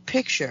simple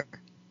picture,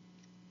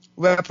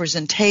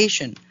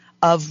 representation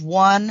of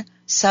one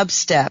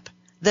sub-step,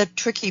 the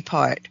tricky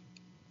part.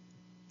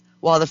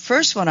 While the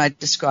first one I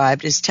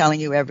described is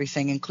telling you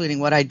everything, including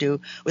what I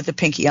do with the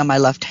pinky on my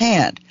left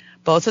hand.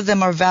 Both of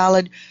them are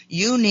valid.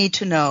 You need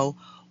to know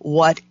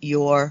what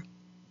your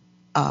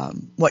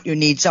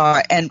needs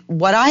are. And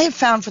what I have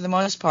found for the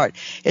most part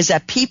is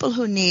that people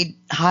who need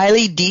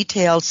highly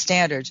detailed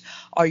standards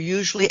are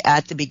usually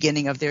at the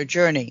beginning of their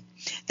journey.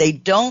 They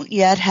don't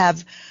yet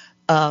have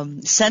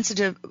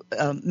sensitive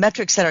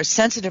metrics that are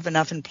sensitive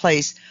enough in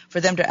place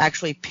for them to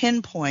actually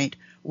pinpoint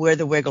where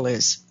the wiggle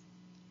is.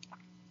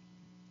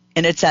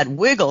 And it's that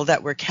wiggle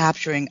that we're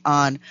capturing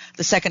on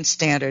the second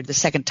standard, the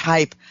second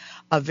type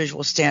of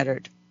visual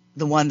standard,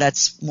 the one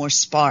that's more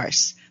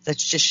sparse,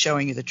 that's just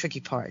showing you the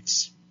tricky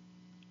parts.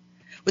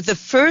 With the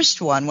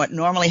first one, what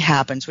normally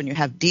happens when you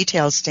have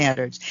detailed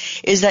standards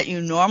is that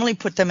you normally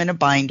put them in a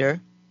binder,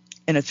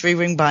 in a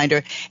 3-ring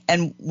binder.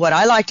 And what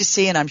I like to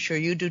see, and I'm sure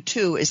you do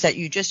too, is that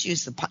you just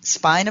use the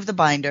spine of the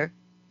binder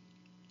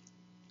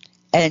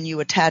and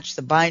you attach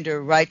the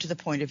binder right to the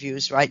point of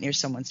views, right near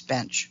someone's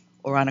bench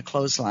or on a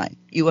clothesline.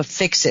 You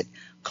affix it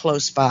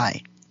close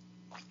by.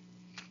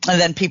 And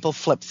then people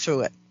flip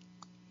through it.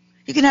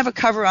 You can have a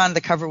cover on.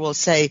 The cover will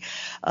say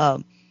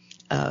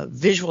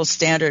visual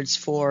standards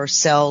for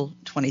cell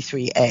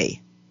 23A,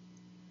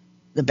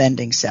 the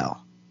bending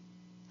cell.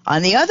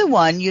 On the other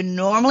one, you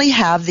normally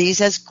have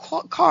these as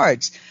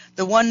cards,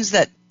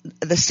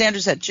 the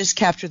standards that just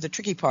capture the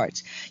tricky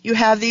parts. You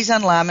have these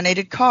on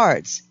laminated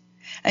cards,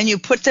 and you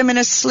put them in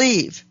a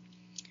sleeve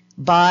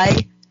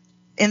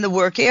in the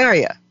work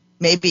area,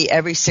 maybe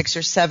every 6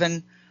 or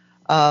 7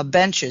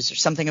 benches or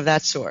something of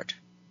that sort,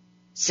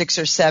 6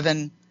 or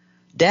 7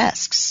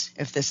 desks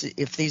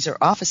if these are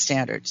office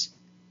standards.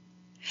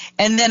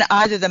 And then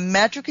either the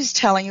metric is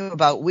telling you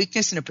about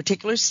weakness in a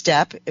particular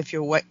step, if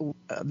your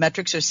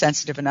metrics are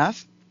sensitive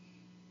enough,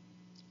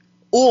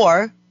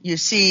 or you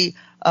see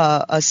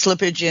a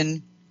slippage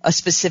in a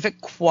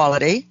specific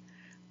quality,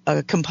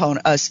 a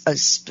component, a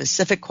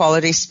specific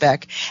quality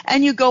spec,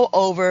 and you go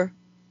over,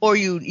 or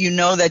you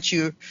know that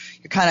your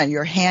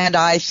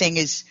hand-eye thing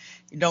is,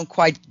 you don't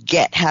quite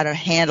get how to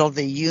handle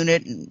the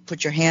unit and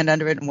put your hand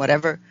under it and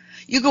whatever.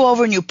 You go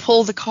over and you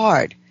pull the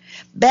card.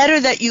 Better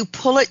that you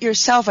pull it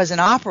yourself as an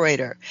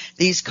operator.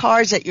 These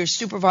cards that your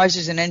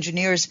supervisors and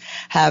engineers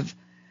have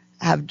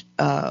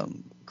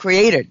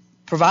created,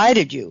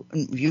 provided you,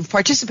 and you've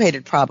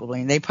participated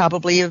probably, and they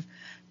probably have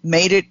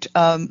made it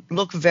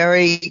look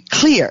very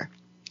clear,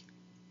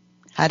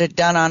 had it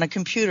done on a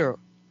computer.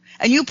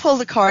 And you pull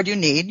the card you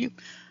need. You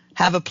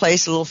have a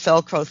place, a little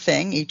Velcro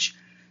thing,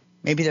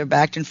 maybe they're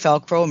backed in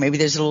Velcro, maybe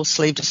there's a little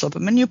sleeve to slip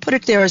them, and you put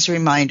it there as a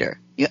reminder.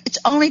 It's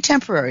only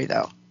temporary,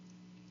 though.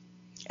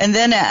 And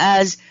then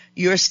as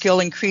your skill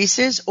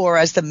increases or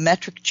as the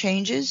metric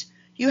changes,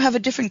 you have a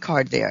different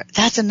card there.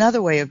 That's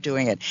another way of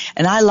doing it.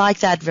 And I like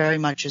that very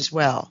much as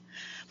well.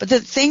 But the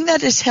thing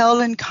that is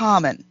held in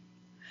common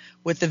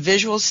with the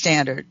visual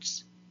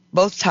standards,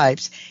 both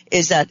types,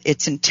 is that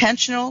it's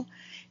intentional.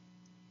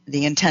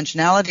 The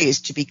intentionality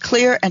is to be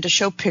clear and to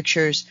show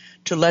pictures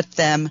to let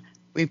them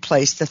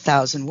replace the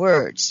 1,000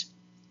 words.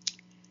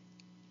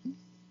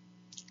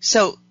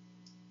 So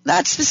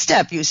that's the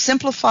step. You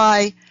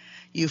simplify,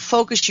 you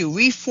focus, you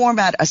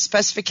reformat a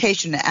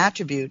specification and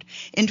attribute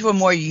into a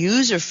more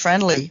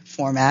user-friendly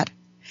format,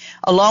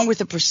 along with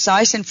the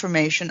precise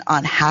information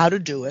on how to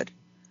do it.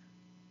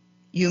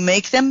 You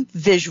make them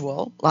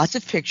visual, lots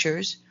of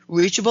pictures,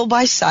 reachable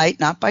by sight,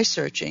 not by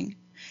searching,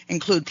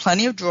 include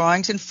plenty of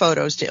drawings and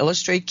photos to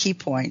illustrate key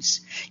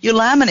points. You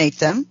laminate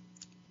them,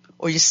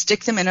 or you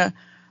stick them in a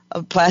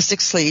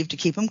plastic sleeve to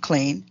keep them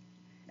clean,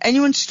 and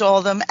you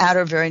install them at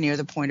or very near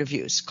the point of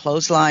use,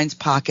 clotheslines,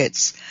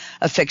 pockets,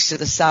 affixed to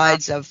the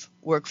sides of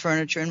work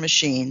furniture and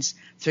machines,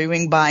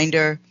 3-ring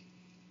binder,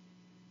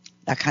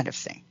 that kind of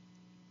thing.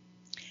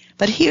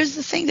 But here's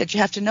the thing that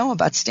you have to know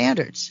about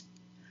standards.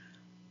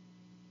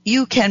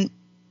 You can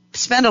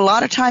spend a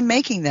lot of time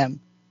making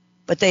them,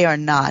 but they are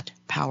not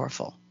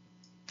powerful.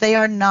 They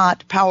are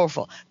not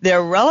powerful.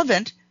 They're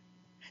relevant,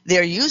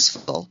 they're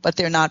useful, but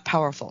they're not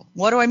powerful.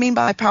 What do I mean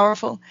by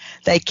powerful?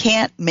 They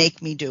can't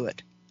make me do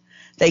it.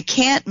 They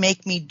can't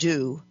make me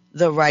do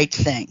the right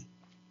thing.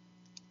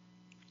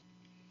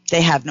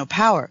 They have no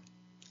power.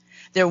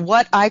 They're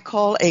what I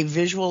call a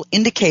visual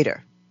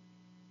indicator.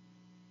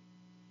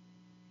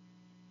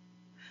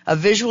 A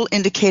visual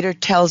indicator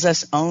tells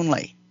us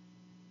only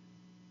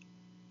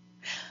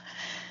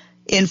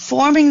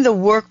Informing the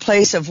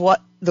workforce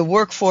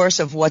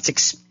of what's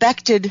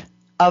expected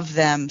of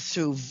them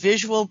through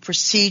visual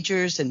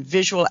procedures and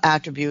visual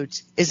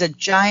attributes is a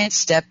giant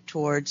step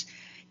towards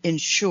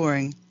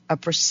ensuring a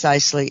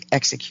precisely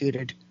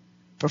executed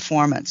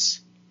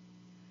performance.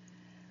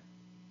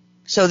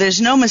 So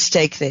there's no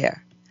mistake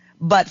there.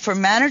 But for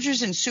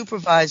managers and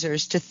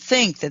supervisors to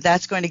think that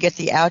that's going to get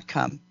the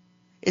outcome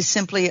is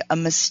simply a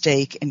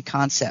mistake in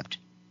concept.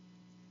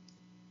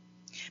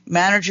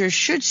 Managers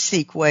should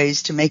seek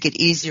ways to make it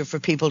easier for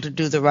people to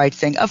do the right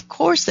thing. Of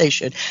course they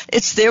should.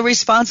 It's their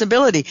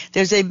responsibility.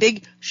 There's a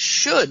big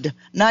should,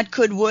 not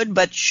could, would,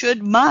 but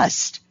should,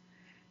 must.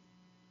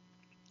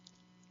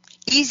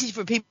 Easy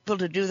for people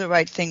to do the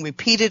right thing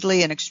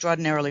repeatedly and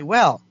extraordinarily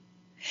well.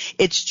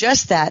 It's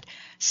just that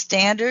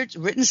standards,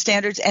 written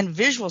standards, and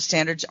visual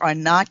standards are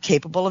not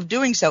capable of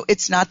doing so.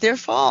 It's not their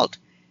fault.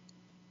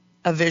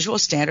 A visual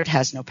standard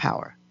has no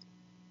power.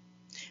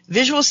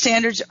 Visual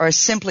standards are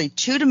simply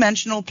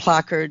two-dimensional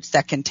placards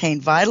that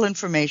contain vital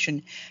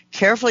information,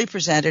 carefully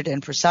presented in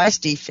precise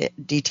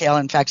detail,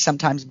 in fact,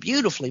 sometimes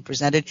beautifully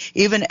presented,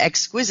 even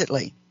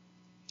exquisitely.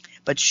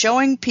 But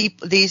showing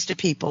these to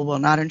people will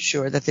not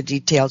ensure that the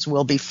details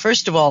will be,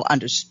 first of all,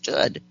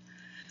 understood,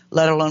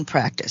 let alone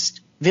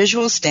practiced.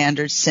 Visual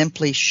standards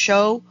simply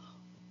show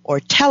or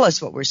tell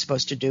us what we're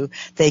supposed to do.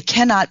 They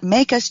cannot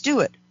make us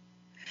do it.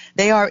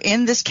 They are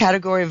in this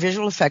category of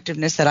visual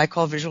effectiveness that I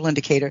call visual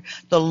indicator,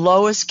 the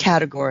lowest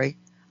category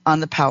on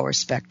the power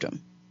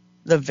spectrum,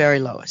 the very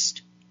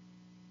lowest.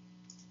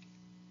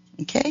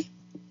 Okay?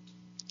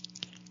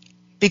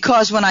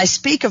 Because when I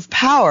speak of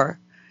power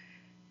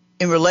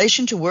in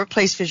relation to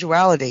workplace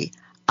visuality,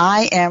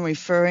 I am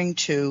referring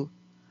to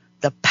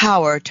the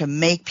power to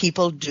make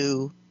people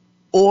do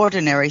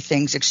ordinary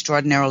things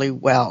extraordinarily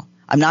well.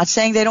 I'm not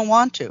saying they don't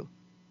want to.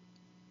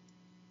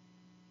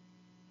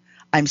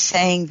 I'm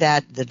saying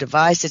that the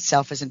device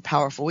itself isn't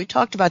powerful. We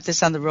talked about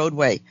this on the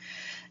roadway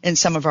in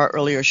some of our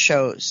earlier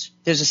shows.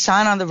 There's a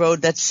sign on the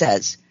road that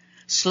says,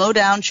 slow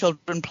down,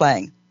 children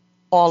playing.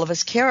 All of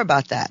us care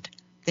about that.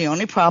 The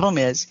only problem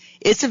is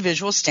it's a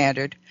visual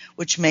standard,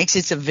 which makes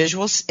it a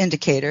visual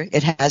indicator.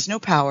 It has no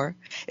power.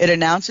 It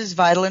announces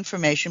vital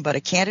information, but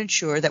it can't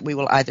ensure that we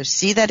will either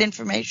see that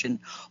information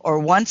or,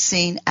 once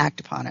seen,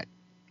 act upon it.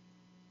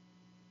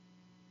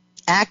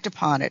 Act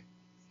upon it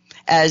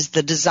as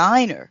the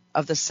designer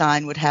of the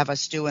sign would have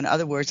us do, in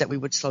other words, that we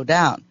would slow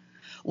down.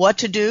 What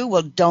to do?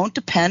 Well, don't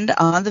depend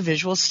on the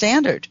visual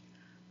standard.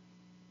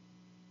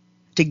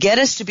 To get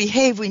us to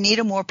behave, we need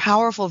a more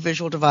powerful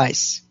visual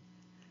device.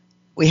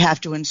 We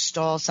have to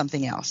install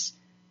something else.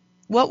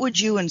 What would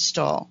you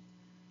install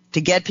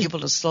to get people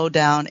to slow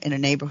down in a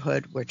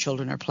neighborhood where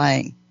children are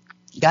playing?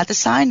 You got the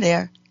sign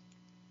there.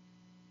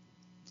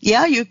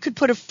 Yeah, you could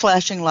put a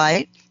flashing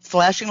light.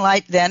 Flashing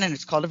light then, and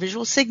it's called a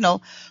visual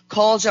signal,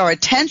 calls our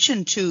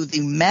attention to the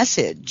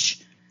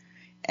message,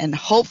 and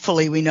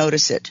hopefully we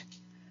notice it.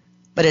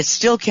 But it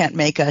still can't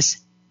make us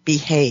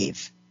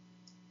behave.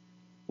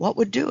 What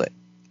would do it?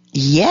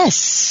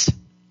 Yes.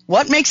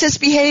 What makes us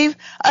behave?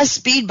 A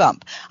speed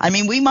bump. I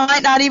mean, we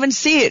might not even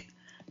see it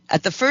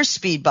at the first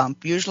speed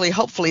bump. Usually,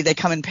 hopefully, they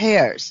come in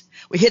pairs.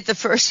 We hit the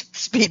first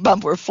speed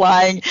bump, we're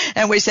flying,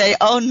 and we say,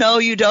 oh, no,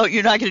 you don't.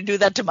 You're not going to do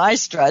that to my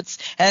struts.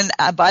 And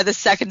by the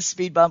second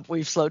speed bump,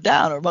 we've slowed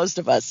down, or most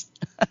of us.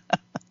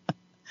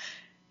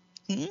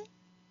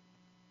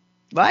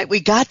 Right? We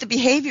got the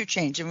behavior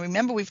change. And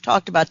remember, we've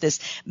talked about this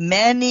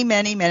many,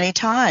 many, many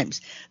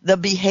times. The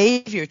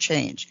behavior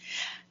change.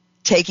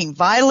 Taking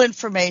vital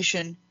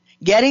information,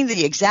 getting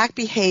the exact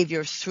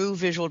behavior through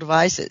visual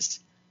devices.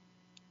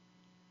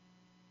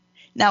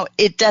 Now,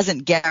 it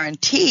doesn't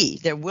guarantee.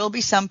 There will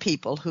be some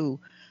people who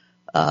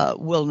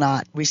will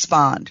not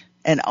respond,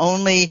 and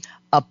only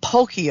a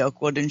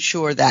poka-yoke would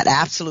ensure that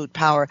absolute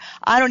power.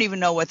 I don't even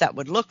know what that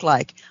would look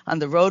like on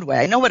the roadway.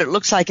 I know what it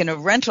looks like in a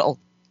rental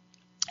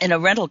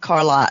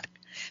car lot.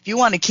 If you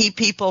want to keep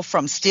people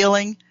from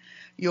stealing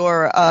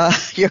your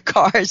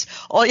cars,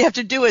 all you have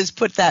to do is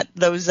put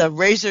those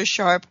razor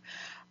sharp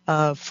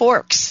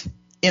forks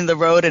in the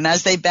road, and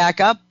as they back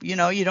up, you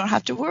don't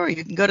have to worry.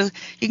 You can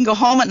go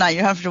home at night. You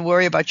don't have to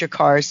worry about your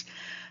cars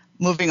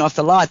moving off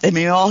the lot. They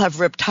may all have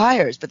ripped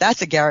tires, but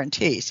that's a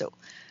guarantee.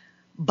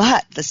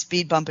 But the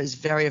speed bump is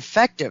very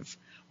effective.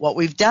 What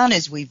we've done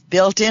is we've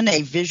built in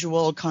a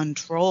visual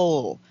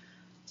control.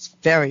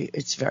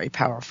 It's very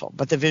powerful,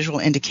 but the visual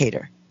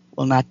indicator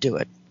will not do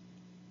it.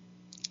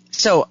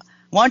 So I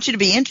want you to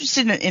be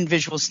interested in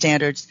visual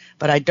standards,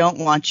 but I don't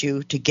want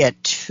you to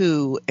get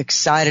too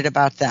excited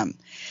about them.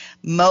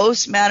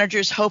 Most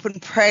managers hope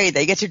and pray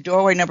they get to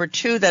doorway number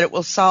 2 that it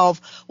will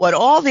solve what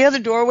all the other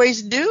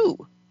doorways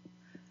do.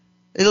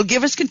 It'll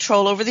give us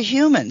control over the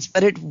humans,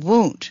 but it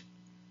won't.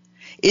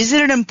 Is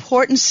it an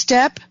important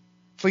step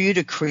for you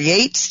to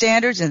create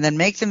standards and then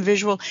make them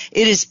visual?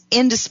 It is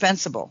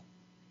indispensable.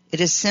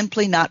 It is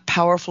simply not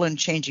powerful in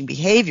changing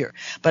behavior.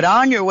 But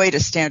on your way to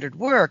standard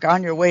work,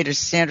 on your way to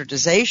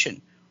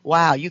standardization,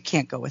 wow, you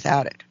can't go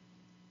without it.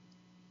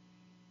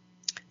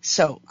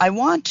 So I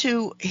want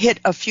to hit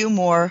a few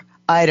more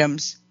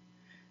items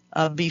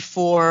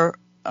before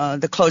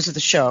the close of the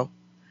show.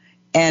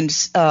 And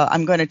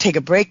I'm going to take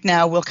a break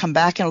now. We'll come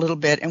back in a little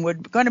bit, and we're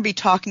going to be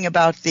talking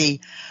about the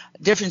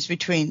difference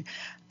between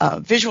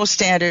visual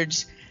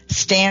standards,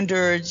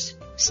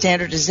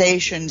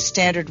 standardization,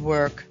 standard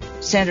work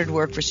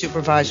for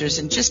supervisors,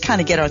 and just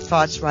kind of get our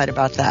thoughts right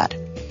about that.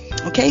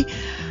 Okay?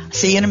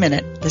 See you in a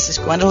minute. This is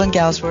Gwendolyn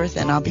Galsworth,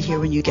 and I'll be here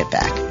when you get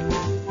back.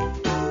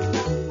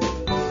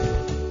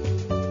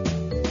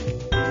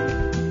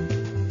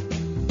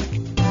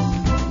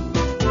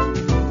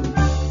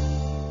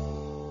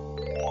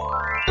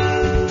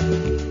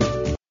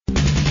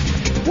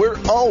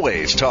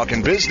 Always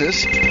talking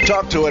business.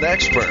 Talk to an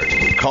expert.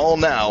 Call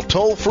now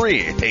toll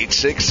free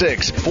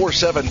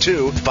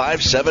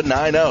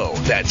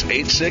 866-472-5790. That's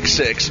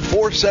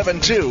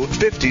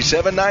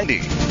 866-472-5790.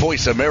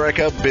 Voice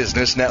America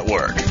Business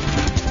Network.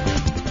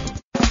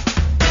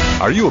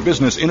 Are you a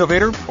business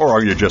innovator or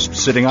are you just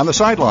sitting on the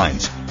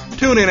sidelines?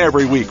 Tune in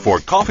every week for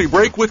Coffee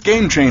Break with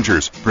Game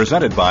Changers,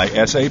 presented by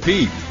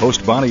SAP.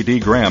 Host Bonnie D.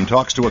 Graham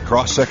talks to a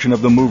cross-section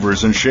of the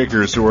movers and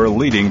shakers who are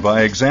leading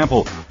by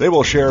example. They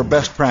will share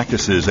best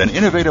practices and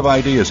innovative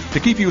ideas to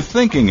keep you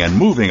thinking and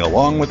moving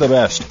along with the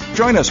best.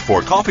 Join us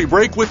for Coffee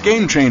Break with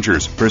Game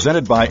Changers,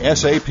 presented by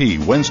SAP,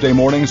 Wednesday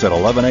mornings at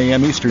 11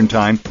 a.m. Eastern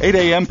Time, 8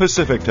 a.m.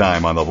 Pacific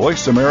Time on the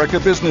Voice America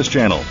Business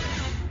Channel.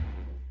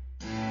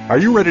 Are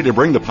you ready to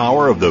bring the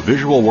power of the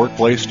visual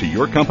workplace to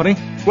your company?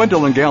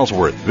 Gwendolyn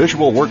Galsworth,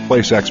 visual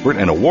workplace expert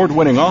and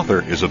award-winning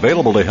author, is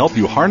available to help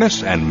you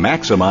harness and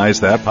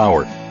maximize that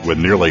power. With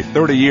nearly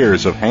 30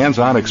 years of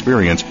hands-on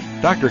experience,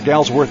 Dr.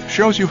 Galsworth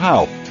shows you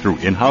how through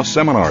in-house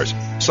seminars,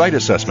 site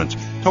assessments,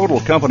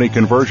 total company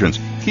conversions,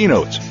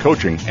 keynotes,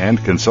 coaching,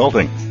 and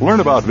consulting.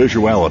 Learn about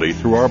visuality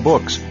through our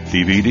books,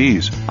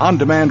 DVDs,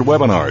 on-demand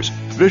webinars,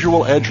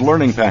 Visual Edge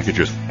learning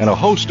packages, and a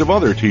host of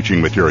other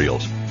teaching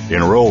materials.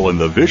 Enroll in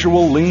the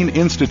Visual Lean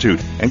Institute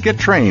and get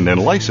trained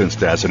and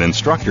licensed as an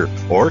instructor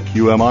or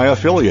QMI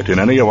affiliate in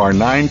any of our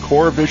 9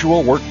 core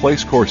visual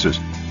workplace courses.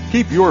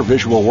 Keep your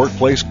visual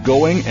workplace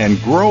going and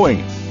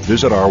growing.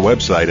 Visit our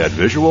website at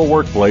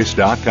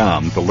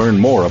visualworkplace.com to learn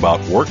more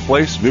about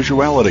workplace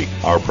visuality,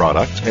 our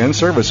products and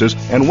services,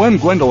 and when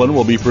Gwendolyn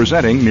will be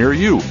presenting near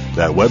you.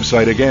 That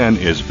website again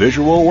is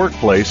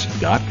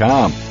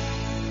visualworkplace.com.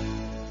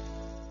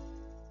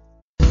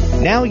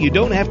 Now you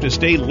don't have to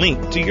stay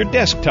linked to your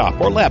desktop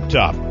or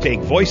laptop.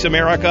 Take Voice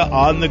America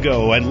on the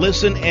go and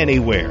listen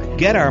anywhere.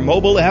 Get our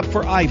mobile app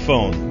for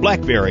iPhone,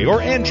 BlackBerry, or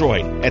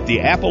Android at the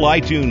Apple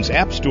iTunes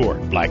App Store,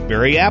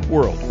 BlackBerry App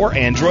World, or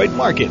Android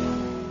Market.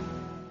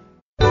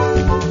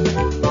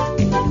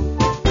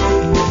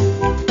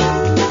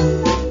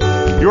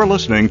 You're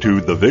listening to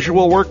The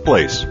Visual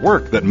Workplace,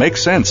 Work That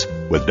Makes Sense,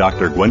 with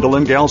Dr.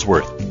 Gwendolyn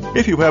Galsworth.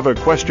 If you have a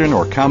question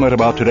or comment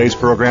about today's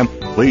program,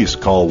 please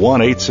call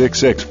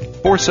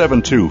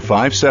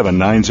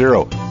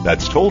 1-866-472-5790.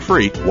 That's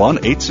toll-free,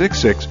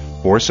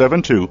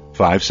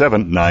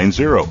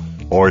 1-866-472-5790.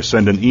 Or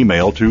send an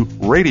email to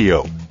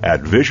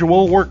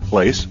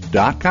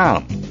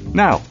radio@visualworkplace.com.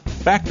 Now,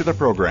 back to the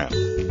program.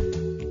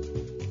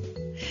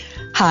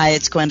 Hi,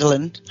 it's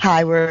Gwendolyn.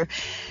 Hi,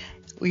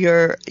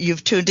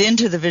 you've tuned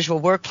into the Visual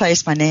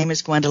Workplace. My name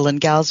is Gwendolyn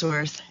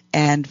Galsworth,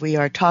 and we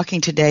are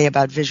talking today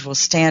about visual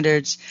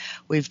standards.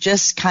 We've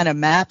just kind of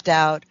mapped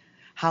out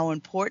how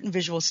important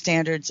visual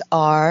standards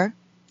are,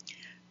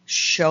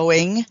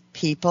 showing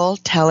people,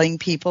 telling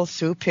people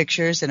through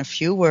pictures and a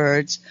few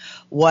words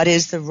what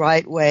is the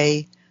right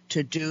way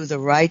to do the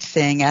right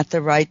thing at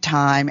the right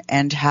time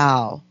and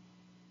how.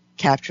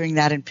 Capturing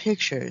that in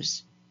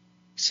pictures,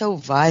 so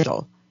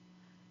vital.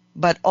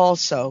 But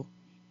also,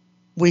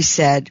 we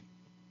said,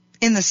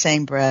 in the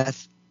same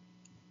breath,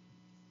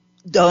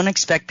 don't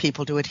expect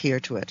people to adhere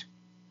to it.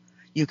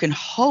 You can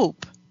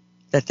hope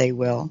that they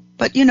will,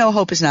 but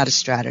hope is not a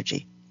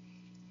strategy.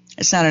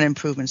 It's not an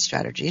improvement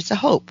strategy. It's a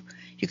hope.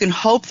 You can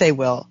hope they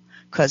will,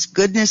 because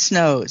goodness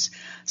knows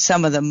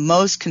some of the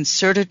most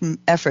concerted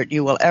effort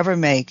you will ever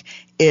make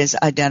is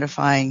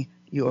identifying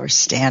your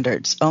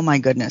standards. Oh, my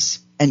goodness.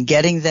 And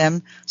getting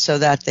them so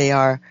that they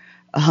are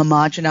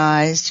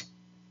homogenized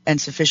and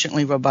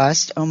sufficiently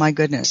robust. Oh, my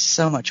goodness.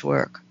 So much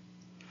work.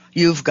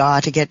 You've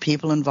got to get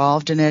people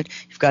involved in it.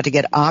 You've got to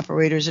get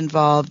operators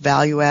involved,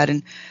 value-add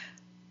and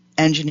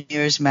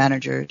engineers,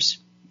 managers.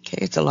 Okay,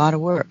 it's a lot of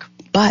work.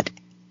 But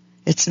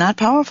it's not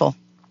powerful.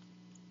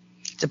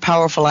 It's a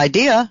powerful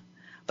idea,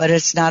 but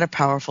it's not a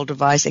powerful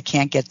device. It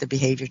can't get the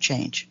behavior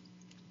change.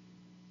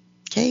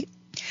 Okay?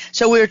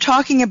 So we were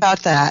talking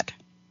about that.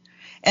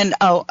 And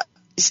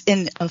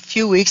in a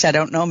few weeks, I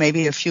don't know,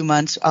 maybe a few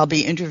months, I'll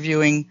be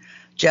interviewing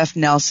Jeff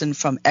Nelson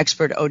from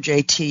Expert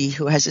OJT,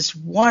 who has this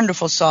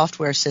wonderful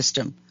software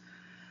system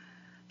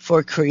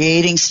for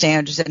creating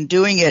standards and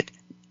doing it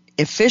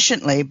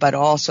efficiently but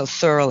also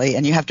thoroughly,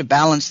 and you have to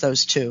balance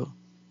those two.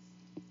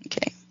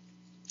 Okay.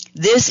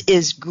 This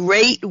is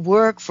great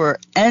work for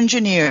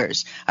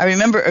engineers. I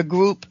remember a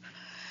group,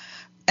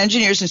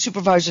 engineers and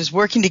supervisors,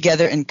 working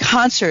together in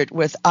concert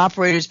with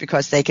operators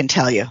because they can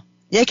tell you.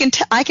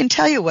 I can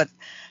tell you what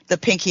the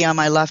pinky on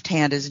my left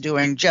hand is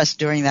doing just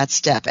during that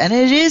step. And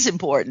it is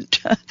important,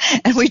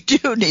 and we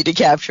do need to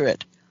capture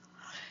it.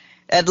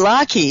 At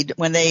Lockheed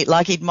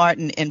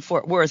Martin in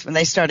Fort Worth, when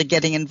they started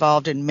getting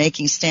involved in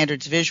making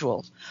standards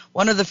visual,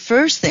 one of the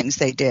first things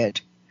they did,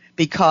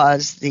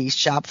 because the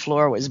shop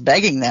floor was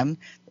begging them,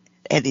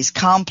 they had these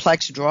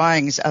complex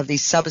drawings of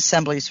these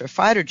sub-assemblies for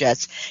fighter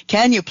jets.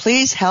 Can you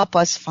please help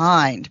us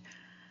find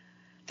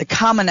the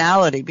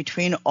commonality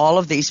between all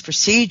of these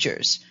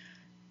procedures?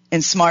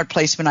 In smart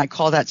placement, I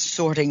call that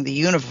sorting the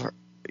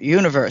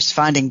universe,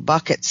 finding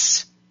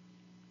buckets.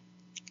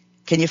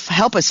 Can you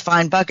help us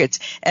find buckets?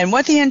 And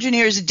what the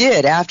engineers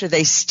did after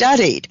they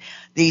studied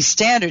these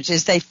standards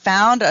is they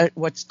found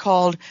what's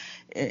called,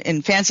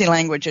 in fancy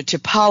language, a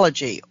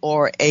typology,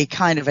 or a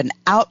kind of an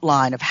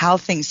outline of how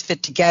things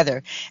fit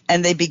together,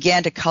 and they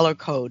began to color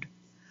code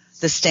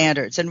the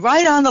standards. And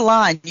right on the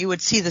line, you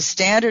would see the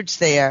standards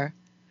there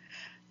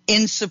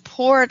in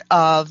support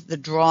of the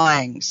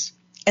drawings.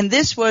 And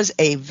this was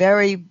a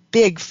very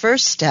big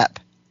first step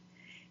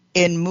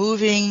in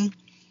moving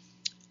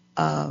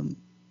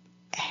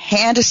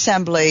hand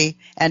assembly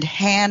and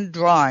hand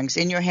drawings,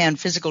 in your hand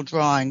physical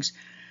drawings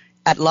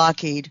at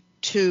Lockheed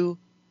to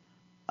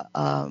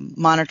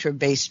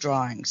monitor-based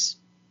drawings.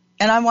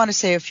 And I want to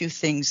say a few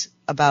things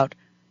about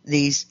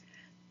these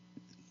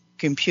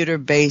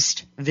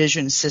computer-based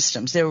vision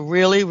systems. They're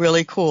really,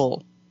 really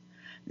cool.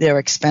 They're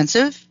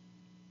expensive,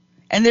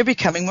 and they're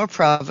becoming more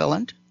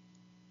prevalent.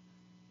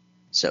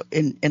 So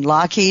in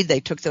Lockheed,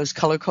 they took those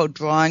color code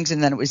drawings,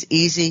 and then it was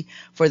easy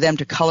for them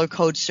to color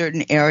code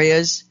certain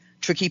areas,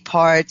 tricky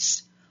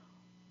parts,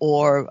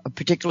 or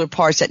particular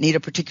parts that need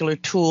a particular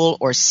tool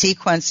or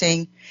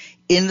sequencing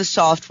in the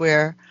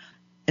software.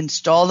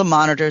 Install the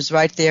monitors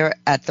right there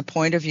at the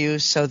point of view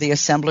so the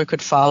assembler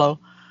could follow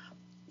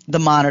the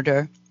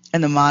monitor,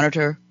 and the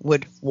monitor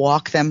would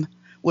walk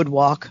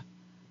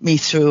me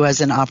through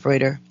as an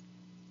operator.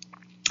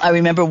 I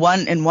remember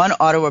in one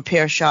auto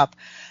repair shop,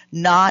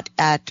 not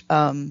at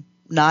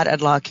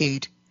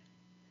Lockheed,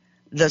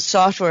 the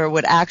software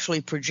would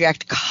actually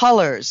project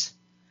colors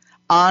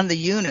on the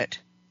unit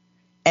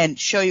and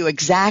show you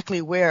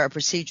exactly where a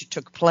procedure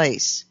took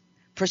place,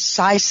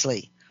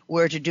 precisely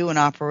where to do an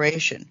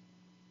operation.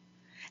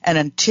 And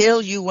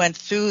until you went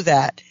through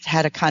that,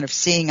 had a kind of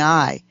seeing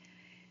eye,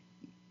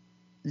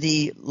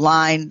 the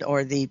line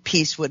or the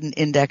piece wouldn't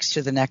index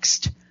to the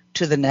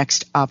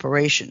next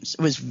operations.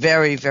 It was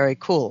very, very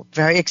cool,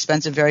 very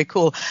expensive, very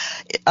cool.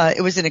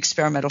 It was an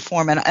experimental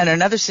form. And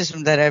another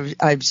system that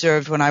I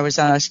observed when I was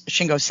on a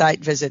Shingo site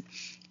visit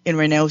in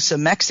Reynosa,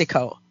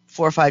 Mexico,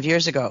 4 or 5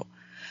 years ago,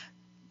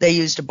 they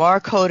used a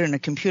barcode and a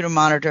computer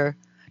monitor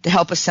to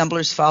help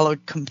assemblers follow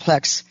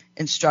complex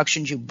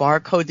instructions. You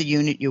barcode the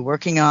unit you're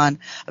working on.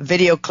 A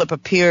video clip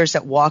appears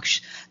that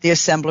walks the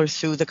assembler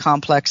through the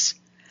complex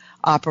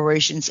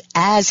operations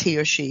as he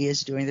or she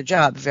is doing the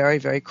job. Very,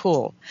 very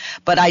cool.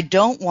 But I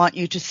don't want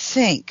you to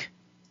think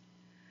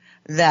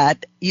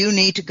that you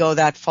need to go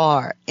that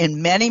far.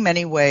 In many,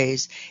 many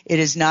ways, it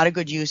is not a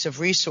good use of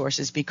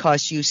resources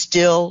because you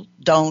still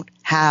don't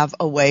have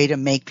a way to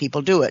make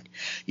people do it.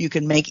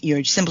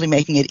 You're simply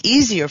making it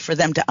easier for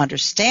them to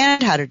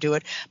understand how to do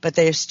it, but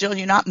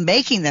you're not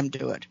making them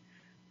do it.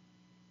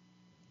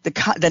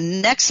 The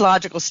next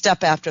logical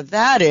step after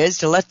that is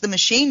to let the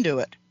machine do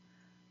it.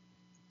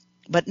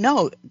 But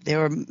no,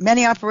 there are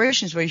many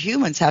operations where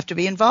humans have to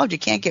be involved. You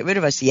can't get rid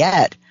of us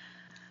yet.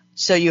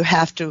 So you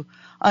have to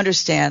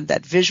understand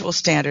that visual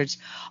standards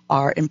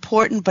are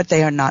important, but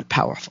they are not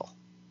powerful.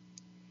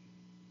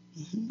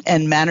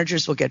 And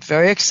managers will get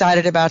very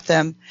excited about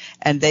them,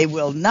 and they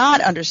will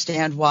not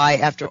understand why,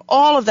 after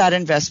all of that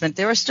investment,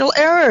 there are still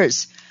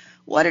errors.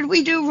 What did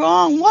we do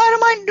wrong?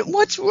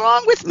 What's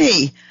wrong with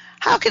me?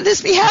 How can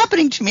this be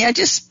happening to me? I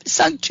just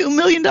sunk $2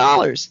 million.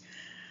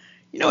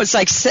 You know, it's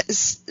like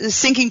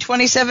sinking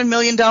 $27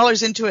 million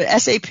into an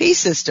SAP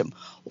system.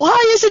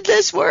 Why isn't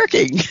this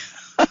working?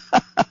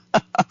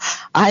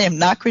 I am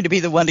not going to be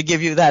the one to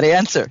give you that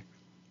answer.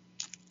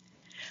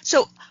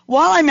 So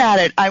while I'm at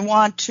it, I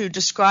want to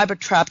describe a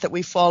trap that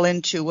we fall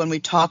into when we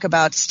talk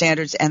about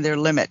standards and their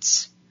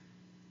limits.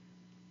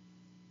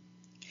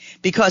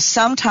 Because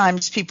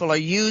sometimes people are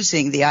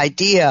using the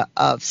idea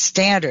of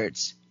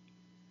standards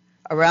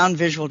around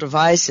visual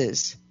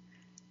devices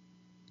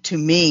to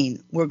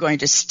mean we're going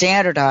to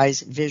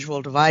standardize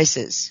visual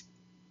devices.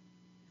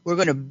 We're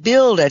going to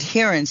build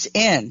adherence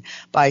in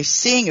by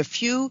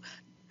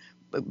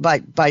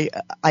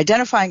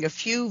identifying a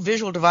few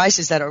visual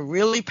devices that are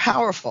really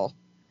powerful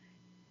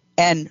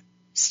and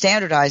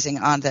standardizing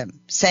on them,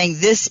 saying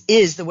this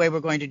is the way we're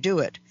going to do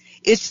it.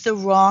 It's the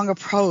wrong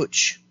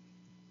approach.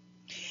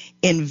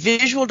 In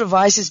visual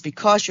devices,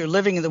 because you're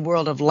living in the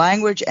world of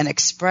language and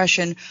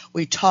expression,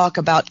 we talk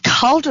about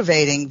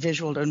cultivating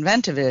visual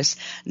inventiveness,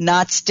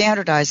 not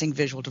standardizing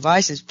visual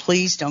devices.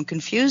 Please don't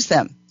confuse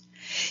them.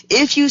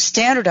 If you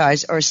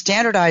standardize or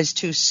standardize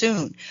too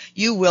soon,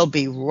 you will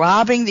be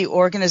robbing the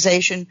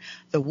organization,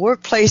 the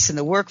workplace, and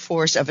the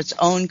workforce of its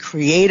own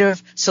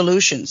creative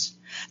solutions.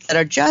 that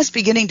are just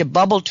beginning to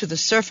bubble to the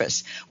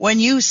surface. When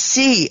you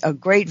see a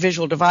great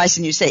visual device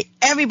and you say,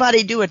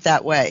 everybody do it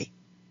that way,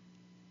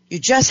 you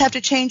just have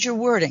to change your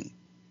wording.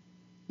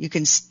 You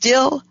can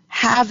still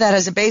have that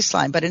as a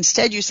baseline, but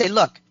instead you say,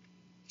 look,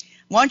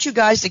 I want you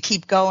guys to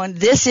keep going.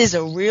 This is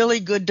a really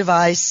good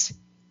device.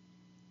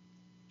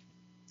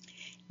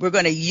 We're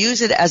going to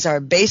use it as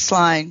our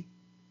baseline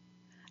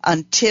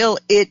until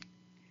it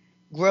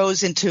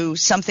grows into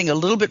something a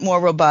little bit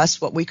more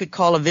robust, what we could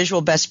call a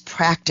visual best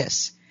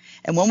practice.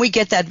 And when we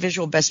get that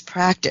visual best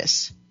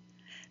practice,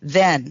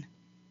 then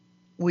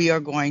we are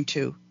going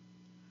to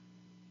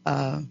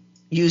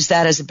use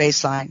that as a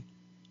baseline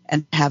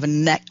and have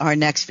our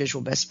next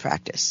visual best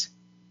practice.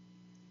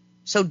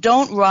 So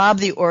don't rob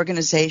the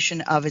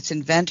organization of its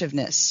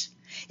inventiveness.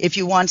 If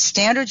you want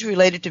standards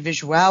related to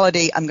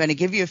visuality, I'm going to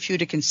give you a few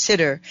to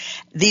consider.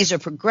 These are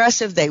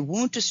progressive. They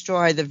won't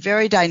destroy. The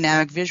very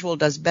dynamic visual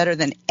does better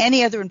than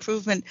any other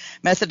improvement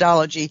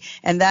methodology,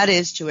 and that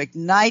is to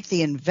ignite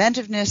the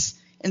inventiveness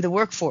in the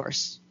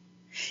workforce.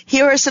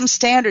 Here are some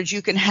standards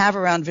you can have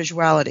around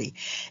visuality.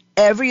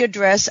 Every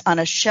address on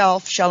a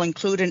shelf shall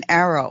include an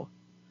arrow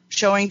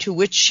showing to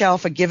which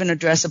shelf a given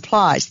address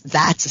applies.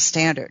 That's a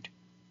standard.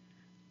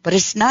 But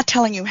it's not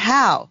telling you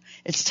how.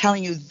 It's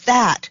telling you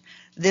that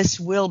this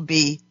will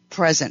be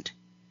present.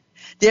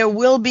 There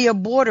will be a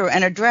border,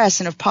 an address,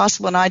 and if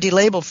possible an ID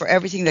label for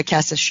everything that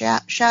casts a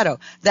shadow.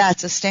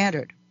 That's a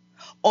standard.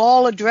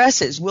 All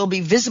addresses will be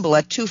visible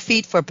at 2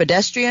 feet for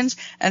pedestrians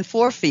and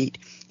 4 feet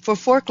for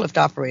forklift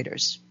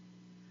operators.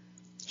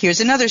 Here's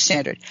another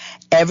standard.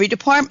 Every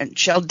department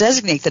shall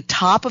designate the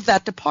top of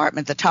that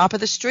department, the top of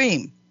the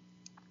stream,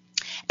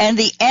 and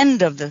the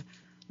end of the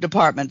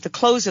department, the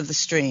close of the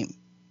stream.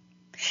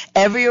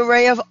 Every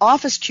array of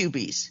office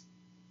cubbies,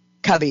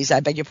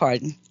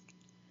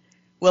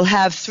 will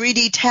have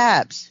 3D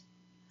tabs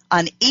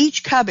on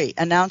each cubby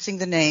announcing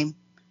the name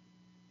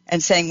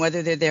and saying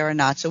whether they're there or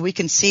not, so we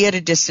can see at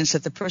a distance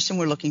that the person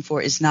we're looking for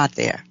is not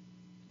there.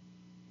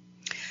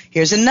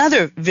 Here's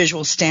another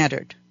visual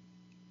standard.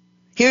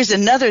 Here's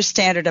another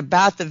standard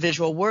about the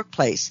visual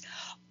workplace.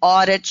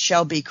 Audits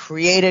shall be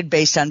created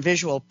based on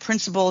visual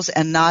principles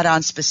and not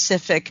on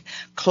specific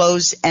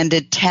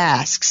closed-ended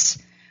tasks.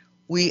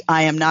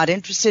 I am not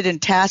interested in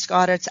task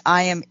audits.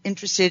 I am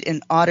interested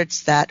in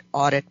audits that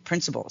audit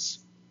principles.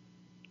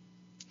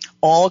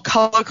 All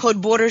color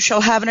code borders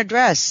shall have an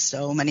address.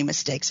 So many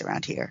mistakes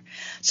around here.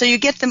 So you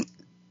get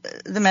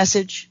the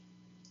message.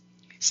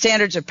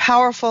 Standards are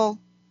powerful.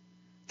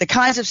 The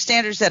kinds of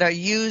standards that are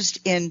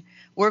used in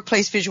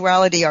workplace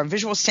visuality are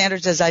visual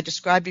standards, as I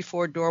described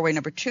before, doorway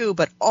number 2,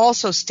 but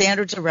also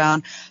standards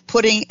around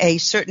putting a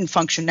certain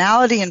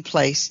functionality in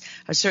place,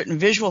 a certain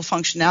visual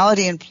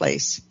functionality in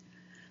place,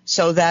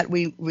 so that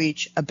we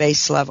reach a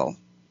base level.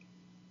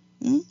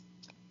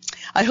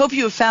 I hope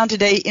you have found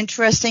today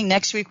interesting.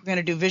 Next week we're going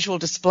to do visual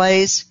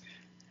displays,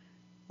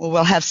 where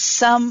we'll have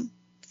some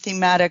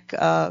thematic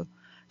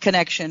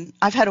connection.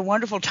 I've had a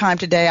wonderful time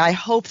today. I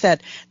hope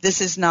that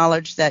this is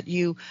knowledge that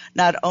you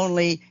not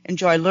only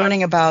enjoy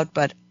learning about,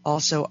 but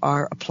also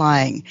are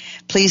applying.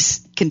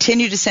 Please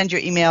continue to send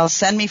your emails.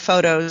 Send me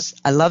photos.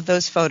 I love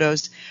those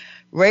photos.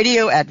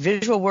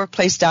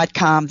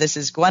 radio@visualworkplace.com. This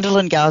is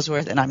Gwendolyn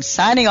Galsworth, and I'm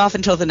signing off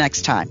until the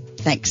next time.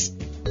 Thanks.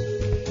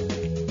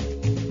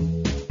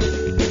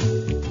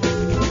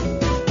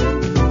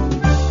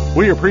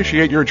 We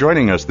appreciate your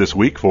joining us this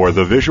week for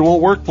The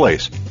Visual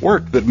Workplace,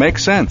 work that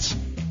makes sense.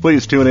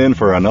 Please tune in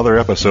for another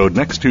episode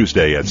next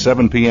Tuesday at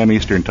 7 p.m.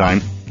 Eastern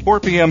Time, 4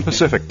 p.m.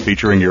 Pacific,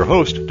 featuring your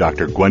host,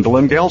 Dr.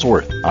 Gwendolyn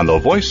Galsworth, on the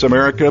Voice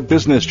America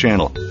Business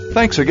Channel.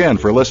 Thanks again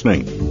for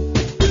listening.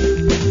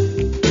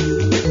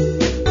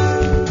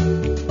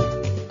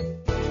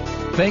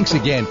 Thanks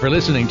again for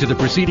listening to the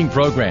preceding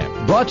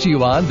program, brought to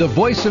you on the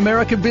Voice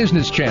America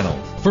Business Channel.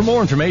 For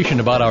more information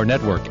about our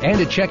network and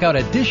to check out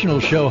additional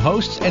show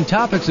hosts and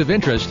topics of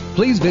interest,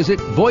 please visit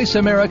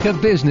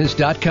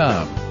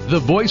voiceamericabusiness.com. The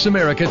Voice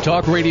America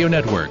Talk Radio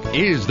Network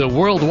is the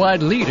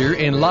worldwide leader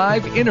in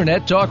live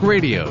Internet talk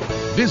radio.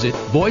 Visit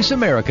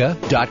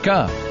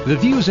voiceamerica.com. The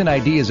views and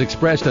ideas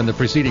expressed on the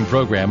preceding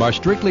program are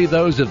strictly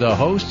those of the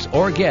hosts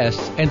or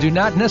guests and do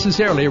not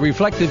necessarily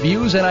reflect the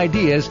views and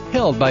ideas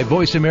held by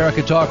Voice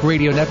America Talk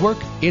Radio Network,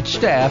 its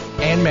staff,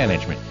 and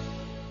management.